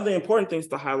 But one of the important things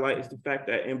to highlight is the fact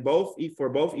that for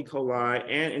both E. coli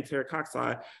and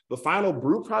enterococci, the final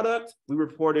brew product, we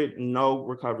reported no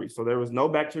recovery. So there was no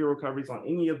bacterial recoveries on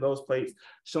any of those plates,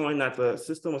 showing that the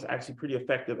system was actually pretty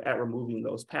effective at removing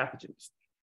those pathogens.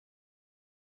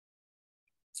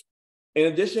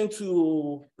 In addition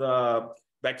to the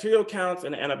bacterial counts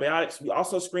and antibiotics, we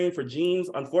also screened for genes.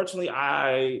 Unfortunately,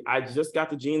 I just got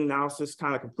the gene analysis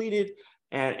kind of completed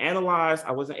and analyzed.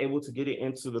 I wasn't able to get it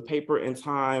into the paper in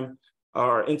time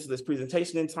or into this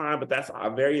presentation in time, but that's a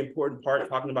very important part,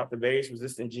 talking about the various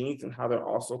resistant genes and how they're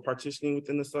also partitioning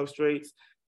within the substrates.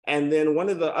 And then one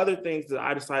of the other things that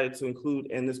I decided to include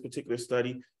in this particular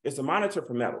study is to monitor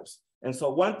for metals. And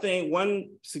so one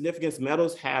significance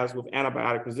metals has with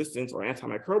antibiotic resistance or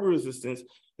antimicrobial resistance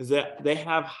is that they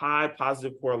have high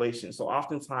positive correlation. So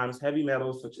oftentimes heavy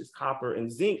metals such as copper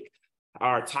and zinc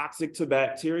are toxic to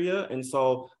bacteria. And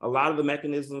so a lot of the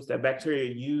mechanisms that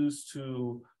bacteria use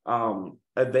to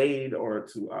evade or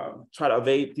to try to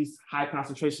evade these high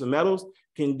concentration of metals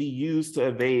can be used to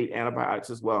evade antibiotics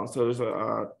as well. And so there's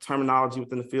a terminology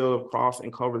within the field of cross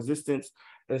and co-resistance.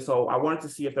 And so I wanted to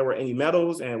see if there were any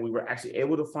metals, and we were actually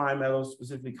able to find metals,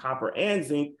 specifically copper and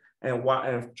zinc, and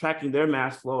tracking their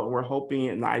mass flow. And we're hoping,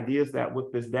 and the idea is that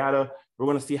with this data, we're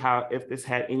going to see if this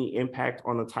had any impact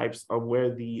on the types of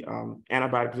where the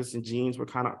antibiotic resistant genes were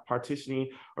kind of partitioning,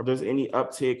 or if there's any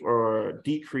uptick or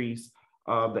decrease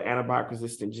of the antibiotic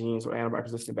resistant genes or antibiotic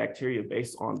resistant bacteria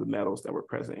based on the metals that were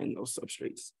present in those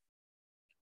substrates.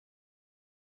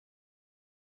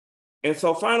 And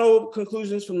so final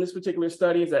conclusions from this particular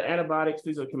study is that antibiotics,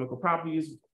 physiochemical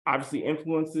properties, obviously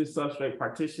influences substrate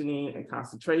partitioning and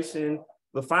concentration.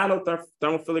 The final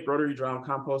thermophilic rotary drum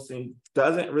composting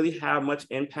doesn't really have much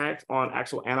impact on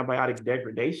actual antibiotic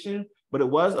degradation, but it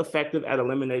was effective at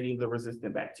eliminating the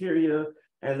resistant bacteria.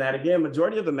 And that, again,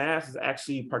 majority of the mass is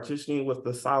actually partitioning with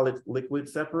the solid liquid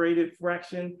separated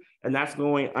fraction, and that's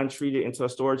going untreated into a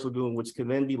storage lagoon, which can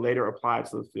then be later applied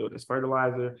to the field as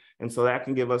fertilizer. And so that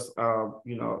can give us,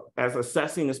 as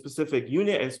assessing a specific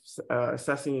unit, as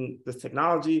assessing this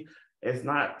technology, it's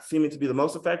not seeming to be the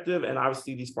most effective. And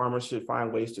obviously these farmers should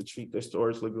find ways to treat their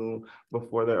storage lagoon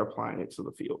before they're applying it to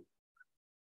the field.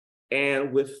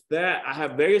 And with that, I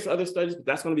have various other studies, but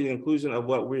that's going to be the conclusion of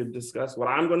what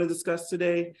I'm going to discuss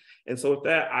today. And so with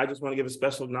that, I just want to give a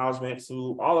special acknowledgement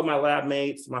to all of my lab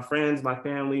mates, my friends, my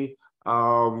family,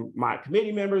 my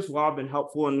committee members who all have been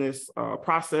helpful in this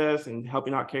process and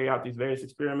helping out carry out these various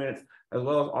experiments, as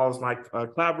well as all of my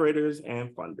collaborators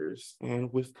and funders.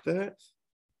 And with that,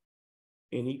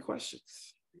 any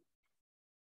questions?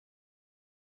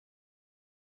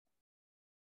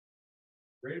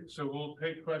 Great. So we'll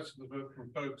take questions both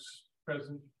from folks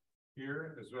present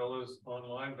here as well as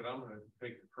online, but I'm going to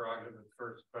take the prerogative of the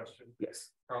first question.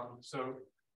 Yes. So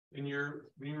when you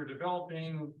were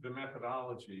developing the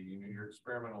methodology, your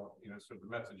experimental, so the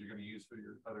method you're going to use for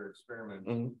your other experiments,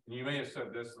 and you may have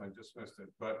said this and I just missed it,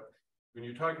 but when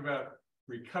you talk about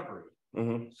recovery,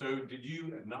 so did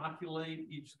you inoculate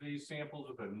each of these samples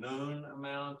with a known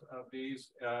amount of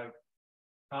these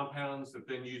compounds that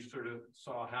then you sort of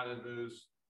saw how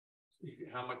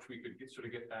much we could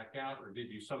get back out, or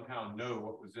did you somehow know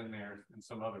what was in there in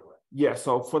some other way? Yeah,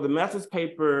 so for the methods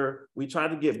paper, we tried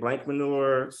to get blank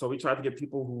manure. So we tried to get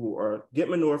people get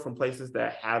manure from places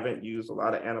that haven't used a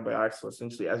lot of antibiotics, so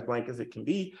essentially as blank as it can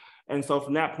be. And so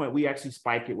from that point, we actually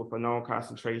spike it with a known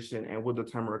concentration and we'll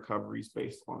determine recoveries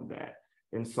based on that.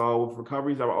 And so with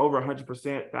recoveries that were over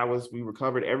 100%, we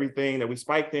recovered everything that we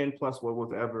spiked in, plus what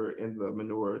was ever in the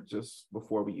manure just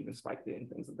before we even spiked in,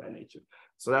 things of that nature.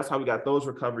 So that's how we got those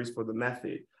recoveries for the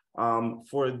method.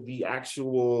 For the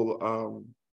actual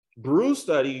brew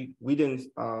study,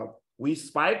 we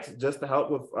spiked just to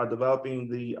help with developing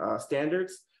the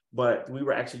standards, but we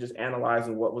were actually just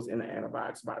analyzing what was in the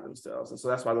antibiotics by themselves. And so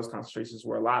that's why those concentrations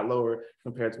were a lot lower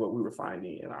compared to what we were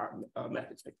finding in our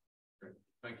methods paper. Great,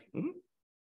 thank you.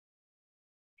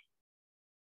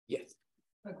 Yes.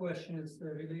 My question is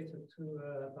related to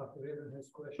Dr. Abraham's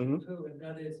question too, and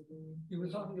that is, you were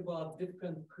talking about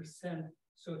different percent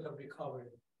sort of recovery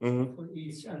for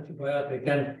each antibiotic,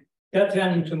 and that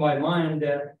ran into my mind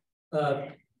that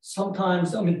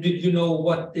sometimes, did you know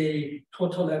what the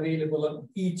total available of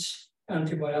each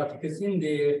antibiotic is in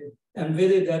there, and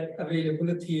whether that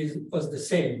availability was the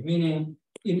same, meaning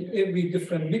in every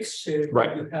different mixture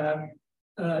that you have,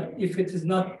 if it is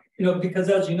not, because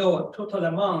as you know, a total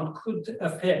amount could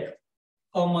affect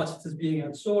how much it is being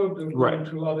absorbed or going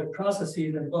through other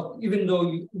processes. And but even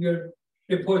though you're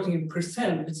reporting in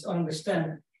percent, which I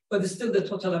understand, but still the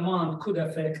total amount could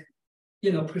affect,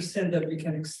 percent that we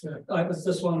can extract. I was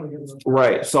just wondering.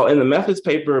 Right. So in the methods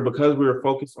paper, because we were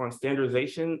focused on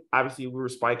standardization, obviously we were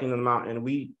spiking the amount,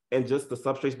 and just the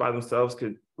substrates by themselves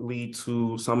could lead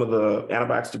to some of the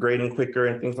antibiotics degrading quicker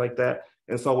and things like that.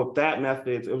 And so with that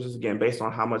method, it was just, again, based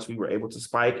on how much we were able to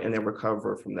spike and then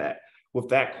recover from that. With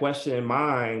that question in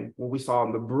mind, what we saw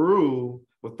in the brew,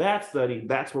 with that study,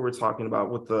 that's what we're talking about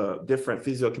with the different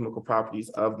physiochemical properties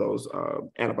of those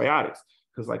antibiotics.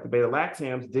 Because like the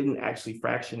beta-lactams didn't actually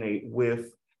fractionate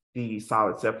with the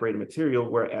solid separated material,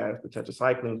 whereas the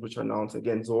tetracyclines, which are known to,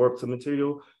 again, absorb the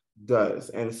material,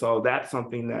 does. And so that's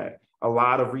something that a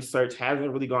lot of research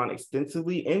hasn't really gone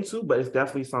extensively into, but it's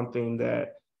definitely something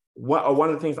that one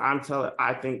of the things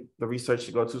I think the research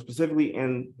should go to, specifically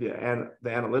in the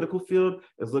analytical field,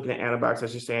 is looking at antibiotics,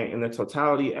 as you're saying, in their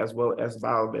totality as well as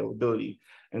bioavailability.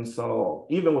 And so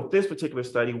even with this particular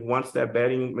study, once that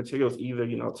bedding material is either,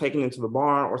 taken into the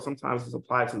barn or sometimes it's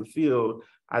applied to the field,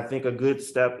 I think a good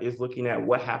step is looking at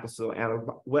what happens to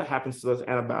those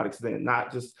antibiotics then,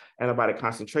 not just antibiotic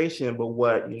concentration, but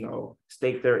what,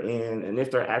 state they're in and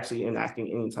if they're actually enacting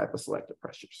any type of selective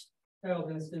pressures. Well,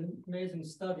 there's an amazing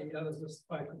study that was just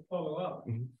trying to follow up,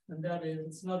 and that is,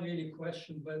 it's not really a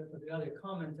question, but the other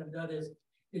comment, and that is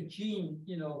the gene,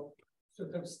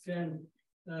 sort of strand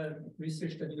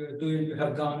research that you're doing, you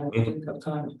have done, and didn't have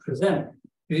time to present,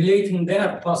 relating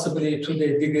that possibly to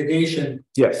the degradation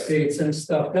states and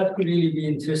stuff. That could really be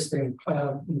interesting,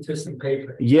 interesting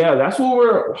paper. Yeah, that's what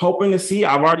we're hoping to see.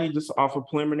 I've already just offered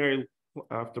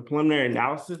after preliminary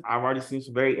analysis, I've already seen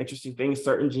some very interesting things.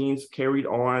 Certain genes carried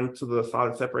on to the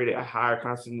solid separated at higher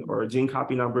constant or gene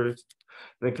copy numbers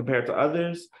than compared to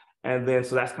others. And then,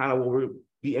 so that's kind of what we'll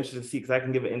be interested to see, because I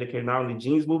can give an indicator not only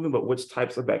genes moving, but which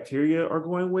types of bacteria are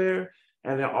going where.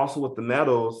 And then also with the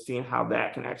metals, seeing how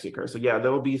that can actually occur. So yeah,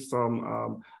 there will be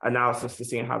some analysis to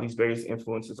seeing how these various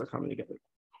influences are coming together.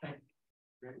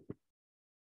 Great.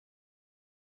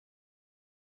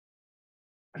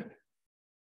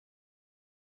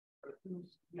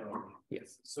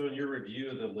 Yes. So in your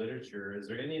review of the literature, is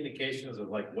there any indications of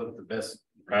what the best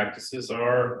practices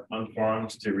are on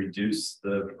farms to reduce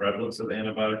the prevalence of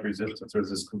antibiotic resistance, or is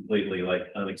this completely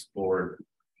unexplored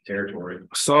territory?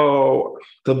 So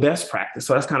the best practice,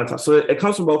 so that's kind of tough. So it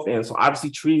comes from both ends. So obviously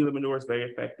treating the manure is very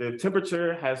effective.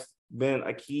 Temperature has been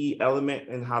a key element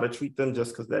in how to treat them,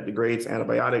 just because that degrades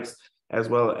antibiotics, as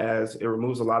well as it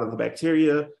removes a lot of the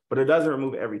bacteria, but it doesn't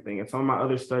remove everything. And some of my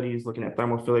other studies looking at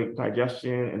thermophilic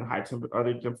digestion and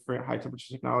other different high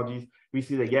temperature technologies, we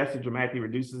see that yes, it dramatically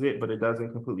reduces it, but it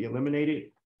doesn't completely eliminate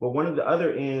it. But one of the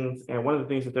other ends, and one of the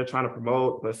things that they're trying to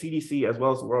promote, the CDC as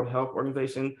well as the World Health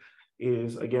Organization,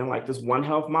 is again this One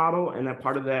Health model. And that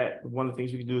part of that, one of the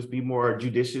things we can do is be more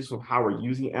judicious with how we're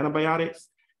using antibiotics.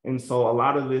 And so a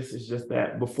lot of this is just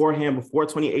that beforehand, before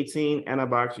 2018,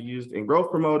 antibiotics were used in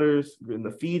growth promoters, in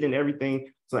the feed and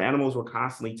everything. So animals were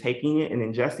constantly taking it and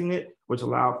ingesting it, which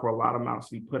allowed for a lot of amounts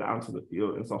to be put out into the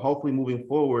field. And so hopefully moving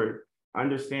forward,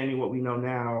 understanding what we know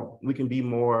now, we can be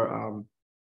more,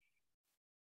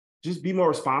 just be more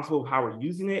responsible of how we're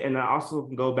using it. And I also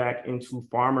can go back into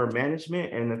farmer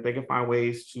management, and if they can find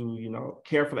ways to, you know,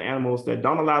 care for the animals that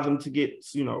don't allow them to get,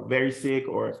 you know, very sick,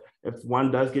 or if one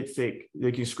does get sick,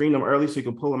 they can screen them early so you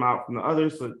can pull them out from the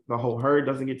others so the whole herd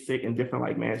doesn't get sick, and different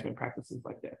like management practices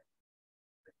like that.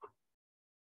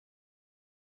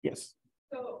 Yes.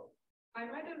 So I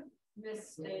might have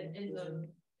missed it in the,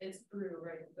 it's brew,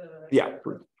 right? Yeah,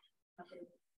 brew. Okay.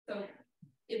 So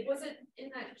it wasn't in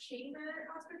that chamber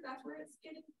aspect, that's where it's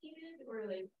getting heated, or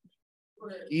like,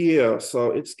 or Yeah,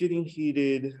 so it's getting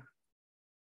heated.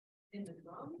 in the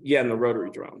drum? Yeah, in the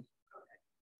rotary drum. Okay.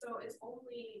 So it's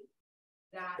only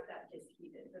that gets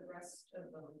heated, the rest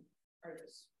of them are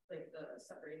just like the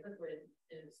separated liquid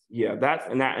is. Yeah,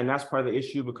 that's part of the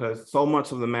issue, because so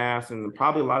much of the mass and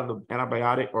probably a lot of the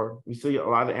antibiotic, or we see a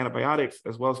lot of the antibiotics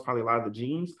as well as probably a lot of the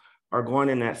genes are going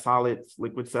in that solid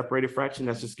liquid separated fraction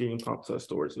that's just getting pumped to a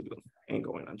storage lagoon and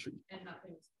going untreated. And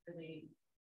nothing's really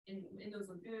in those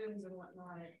lagoons and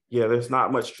whatnot. Yeah, there's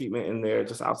not much treatment in there,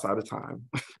 just outside of time.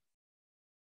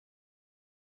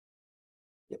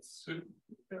 Yes. So,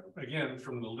 again,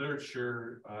 from the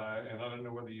literature, and I don't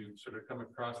know whether you sort of come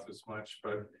across this much,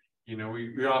 but you know,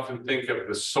 we often think of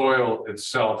the soil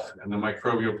itself and the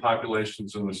microbial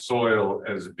populations in the soil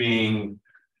as being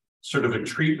sort of a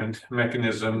treatment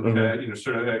mechanism, you know,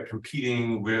 sort of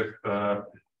competing with,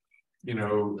 you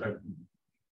know,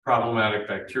 problematic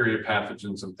bacteria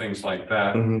pathogens and things like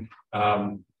that.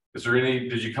 Is there any,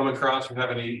 did you come across or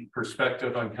have any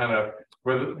perspective on kind of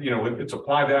whether, you know, it's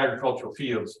applied to agricultural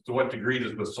fields, to what degree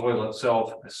does the soil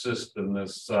itself assist in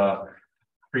this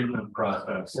treatment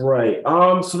process? Right.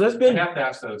 So there's been, I have to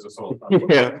ask that as a soil.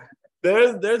 yeah.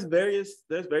 There's various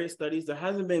studies. There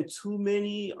hasn't been too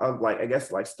many of, like, I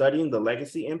guess, like studying the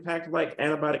legacy impact of like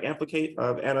antibiotic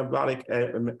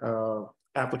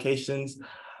applications.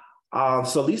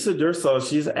 So Lisa Durso,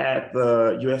 she's at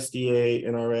the USDA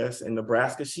NRS in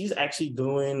Nebraska. She's actually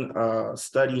doing a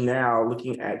study now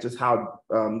looking at just how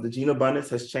the gene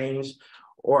abundance has changed,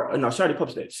 or no, she already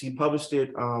published it. She published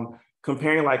it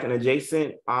comparing like an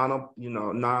adjacent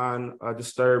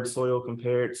non-disturbed soil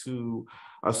compared to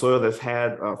a soil that's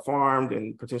had farmed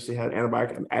and potentially had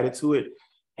antibiotic added to it.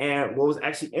 And what was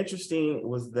actually interesting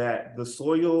was that the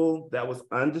soil that was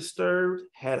undisturbed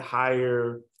had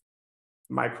higher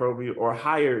microbial or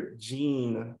higher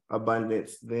gene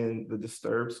abundance than the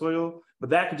disturbed soil,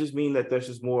 but that could just mean that there's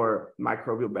just more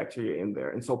microbial bacteria in there.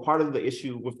 And so part of the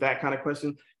issue with that kind of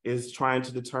question is trying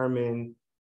to determine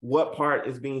what part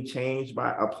is being changed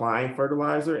by applying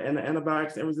fertilizer and the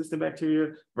antibiotics and resistant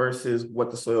bacteria versus what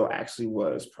the soil actually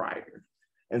was prior.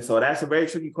 And so that's a very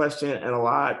tricky question,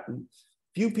 and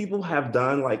few people have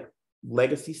done like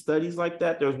legacy studies like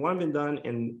that. There's one been done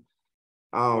in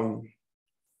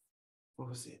what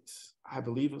was it? I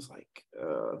believe it was like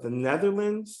the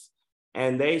Netherlands,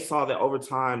 and they saw that over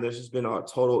time there's just been a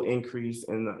total increase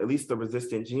in at least the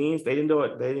resistant genes. They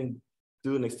didn't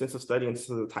do an extensive study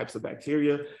into the types of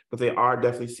bacteria, but they are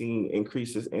definitely seeing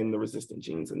increases in the resistant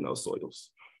genes in those soils.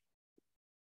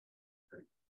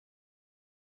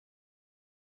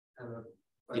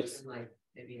 Question, yes. Like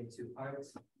maybe in two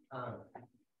parts.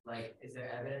 Like, is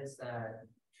there evidence that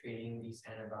treating these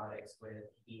antibiotics with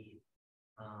heat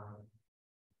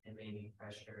and maybe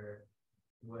pressure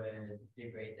would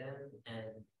degrade them?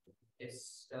 And if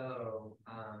so,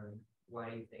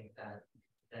 why do you think that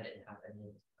it happened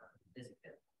in this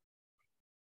example?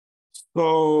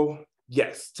 So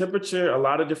yes, temperature, a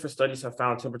lot of different studies have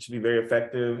found temperature to be very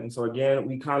effective. And so again,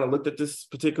 we kind of looked at this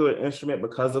particular instrument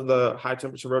because of the high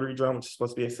temperature rotary drum, which is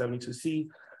supposed to be at 72C.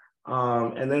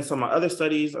 And then some other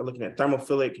studies are looking at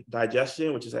thermophilic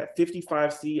digestion, which is at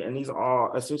 55C. And these are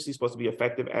all essentially supposed to be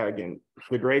effective at, again,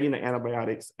 degrading the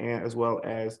antibiotics and as well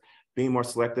as being more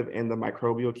selective in the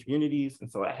microbial communities.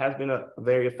 And so it has been a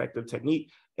very effective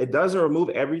technique. It doesn't remove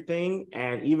everything.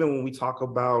 And even when we talk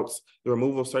about the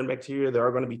removal of certain bacteria, there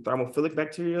are going to be thermophilic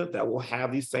bacteria that will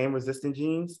have these same resistant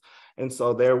genes. And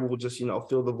so there will just,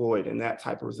 fill the void, and that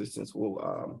type of resistance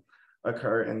will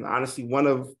occur. And honestly, one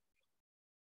of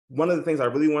the things I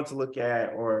really want to look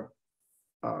at, or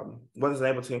wasn't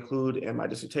able to include in my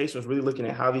dissertation, was really looking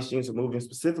at how these genes are moving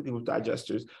specifically with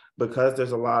digesters, because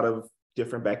there's a lot of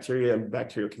different bacteria and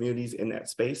bacterial communities in that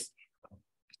space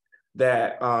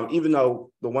that even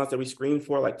though the ones that we screen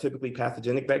for, like typically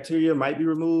pathogenic bacteria, might be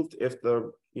removed, if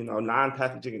the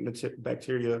non-pathogenic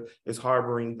bacteria is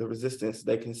harboring the resistance,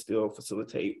 they can still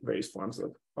facilitate various forms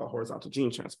of horizontal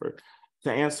gene transfer.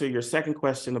 To answer your second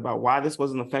question about why this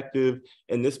wasn't effective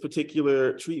in this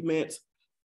particular treatment,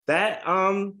 that,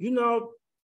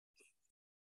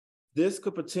 this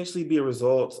could potentially be a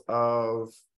result of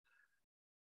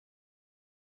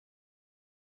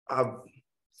a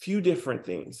few different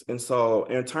things. And so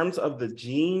in terms of the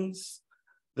genes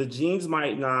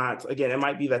might not, again, it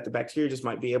might be that the bacteria just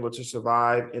might be able to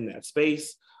survive in that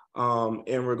space.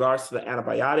 In regards to the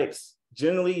antibiotics,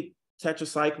 generally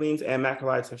tetracyclines and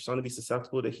macrolides have shown to be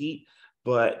susceptible to heat,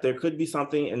 but there could be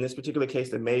something in this particular case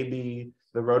that maybe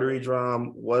the rotary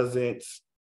drum wasn't,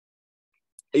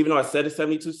 even though I said it's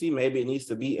 72C, maybe it needs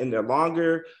to be in there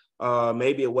longer.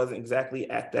 Maybe it wasn't exactly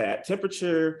at that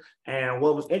temperature. And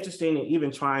what was interesting in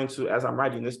even trying to, as I'm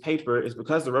writing this paper, is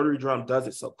because the rotary drum does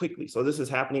it so quickly. So this is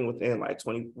happening within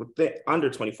under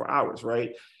 24 hours,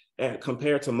 right? And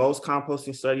compared to most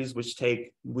composting studies, which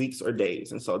take weeks or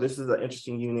days. And so this is an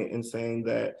interesting unit in saying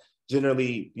that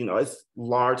generally, it's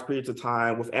large periods of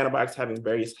time with antibiotics having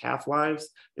various half-lives.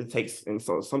 It takes, and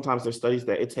so sometimes there's studies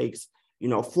that it takes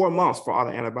 4 months for all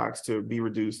the antibiotics to be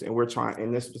reduced. And we're trying,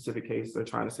 in this specific case, they're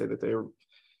trying to say that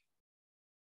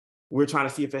we're trying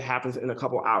to see if it happens in a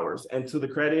couple hours. And to the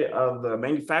credit of the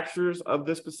manufacturers of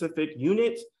this specific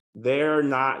unit, they're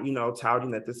not,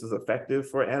 touting that this is effective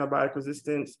for antibiotic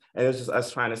resistance. And it's just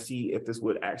us trying to see if this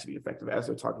would actually be effective as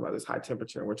they're talking about this high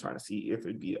temperature. And we're trying to see if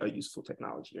it'd be a useful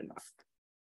technology or not.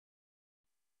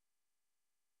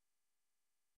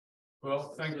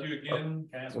 Well, thank you again.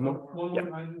 Can I ask One more? one Yeah.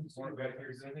 more item?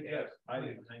 Yes, I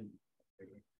didn't.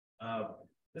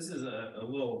 This is a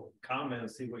little comment and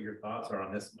see what your thoughts are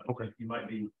on this. Okay. This might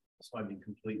be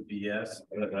complete BS,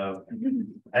 but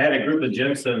I had a group of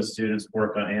gemstone students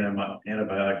work on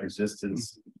antibiotic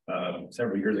resistance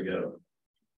several years ago.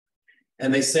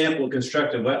 And they sampled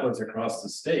constructed wetlands across the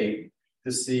state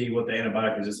to see what the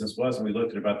antibiotic resistance was. And we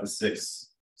looked at about the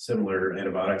 6 similar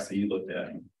antibiotics that you looked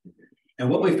at. And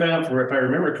what we found, for, if I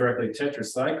remember correctly,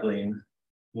 tetracycline,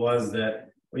 was that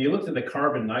when you looked at the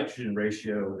carbon nitrogen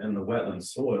ratio in the wetland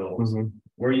soils,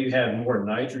 where you had more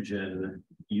nitrogen,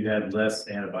 you had less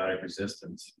antibiotic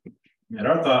resistance. And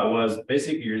our thought was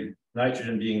basically your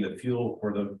nitrogen being the fuel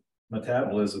for the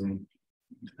metabolism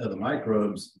of the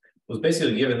microbes was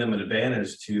basically giving them an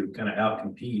advantage to kind of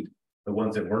outcompete the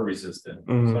ones that were resistant.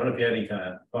 So I don't know if you had any kind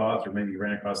of thoughts or maybe you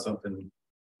ran across something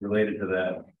related to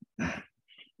that.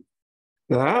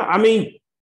 Yeah, I mean,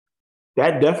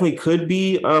 that definitely could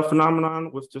be a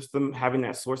phenomenon with just them having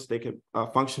that source, they could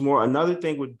function more. Another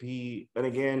thing would be, and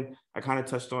again, I kind of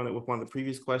touched on it with one of the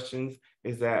previous questions,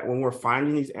 is that when we're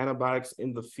finding these antibiotics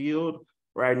in the field,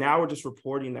 right now we're just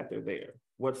reporting that they're there.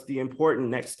 What's the important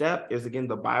next step is, again,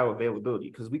 the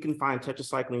bioavailability, because we can find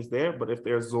tetracyclines there, but if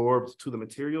they're absorbed to the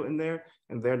material in there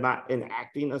and they're not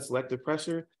enacting a selective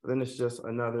pressure, then it's just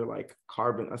another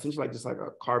carbon, essentially just like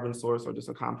a carbon source or just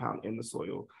a compound in the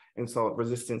soil. And so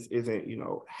resistance isn't,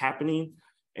 happening.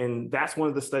 And that's one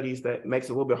of the studies that makes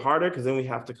it a little bit harder, because then we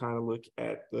have to kind of look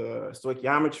at the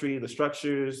stoichiometry, the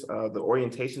structures, the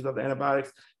orientations of the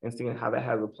antibiotics, and seeing how that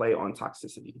has a play on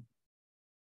toxicity.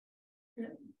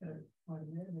 Okay,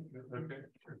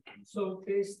 sure. So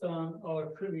based on our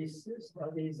previous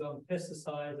studies on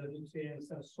pesticides and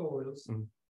nutrients and soils,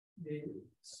 the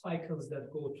cycles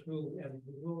that go through and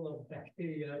the role of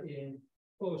bacteria in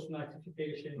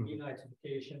post-nitrification,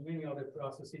 denitrification, many other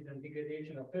processes and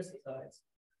degradation of pesticides,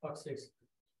 toxics,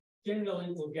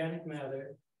 generally organic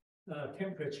matter,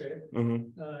 temperature,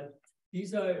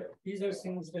 these are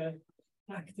things that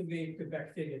activate the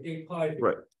bacteria, they part.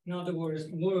 Right. In other words,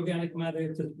 more organic matter,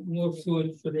 it's more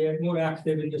fluid, so they are more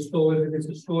active in the soil. If it's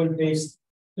a soil-based,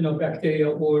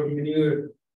 bacteria or manure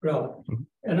product.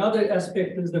 Another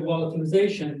aspect is the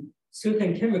volatilization.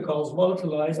 Certain chemicals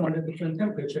volatilize under different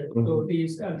temperature. So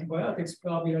these antibiotics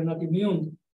probably are not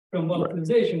immune from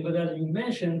volatilization, but as you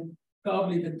mentioned,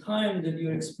 probably the time that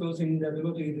you're exposing the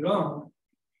rotary drum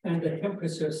and the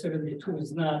temperature 72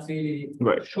 is not really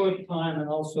short time, and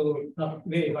also not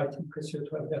very high temperature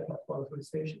to have that much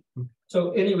volatilization. So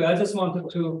anyway, I just wanted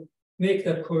to make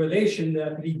that correlation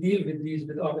that we deal with these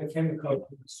with other chemicals,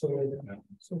 soil and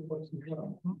so forth as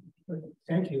well.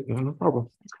 Thank you. No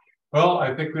problem. Well,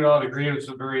 I think we all agree it's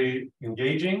a very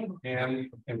engaging and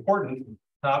important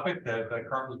topic that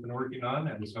Carlton's been working on,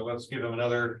 and so let's give him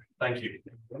another thank you.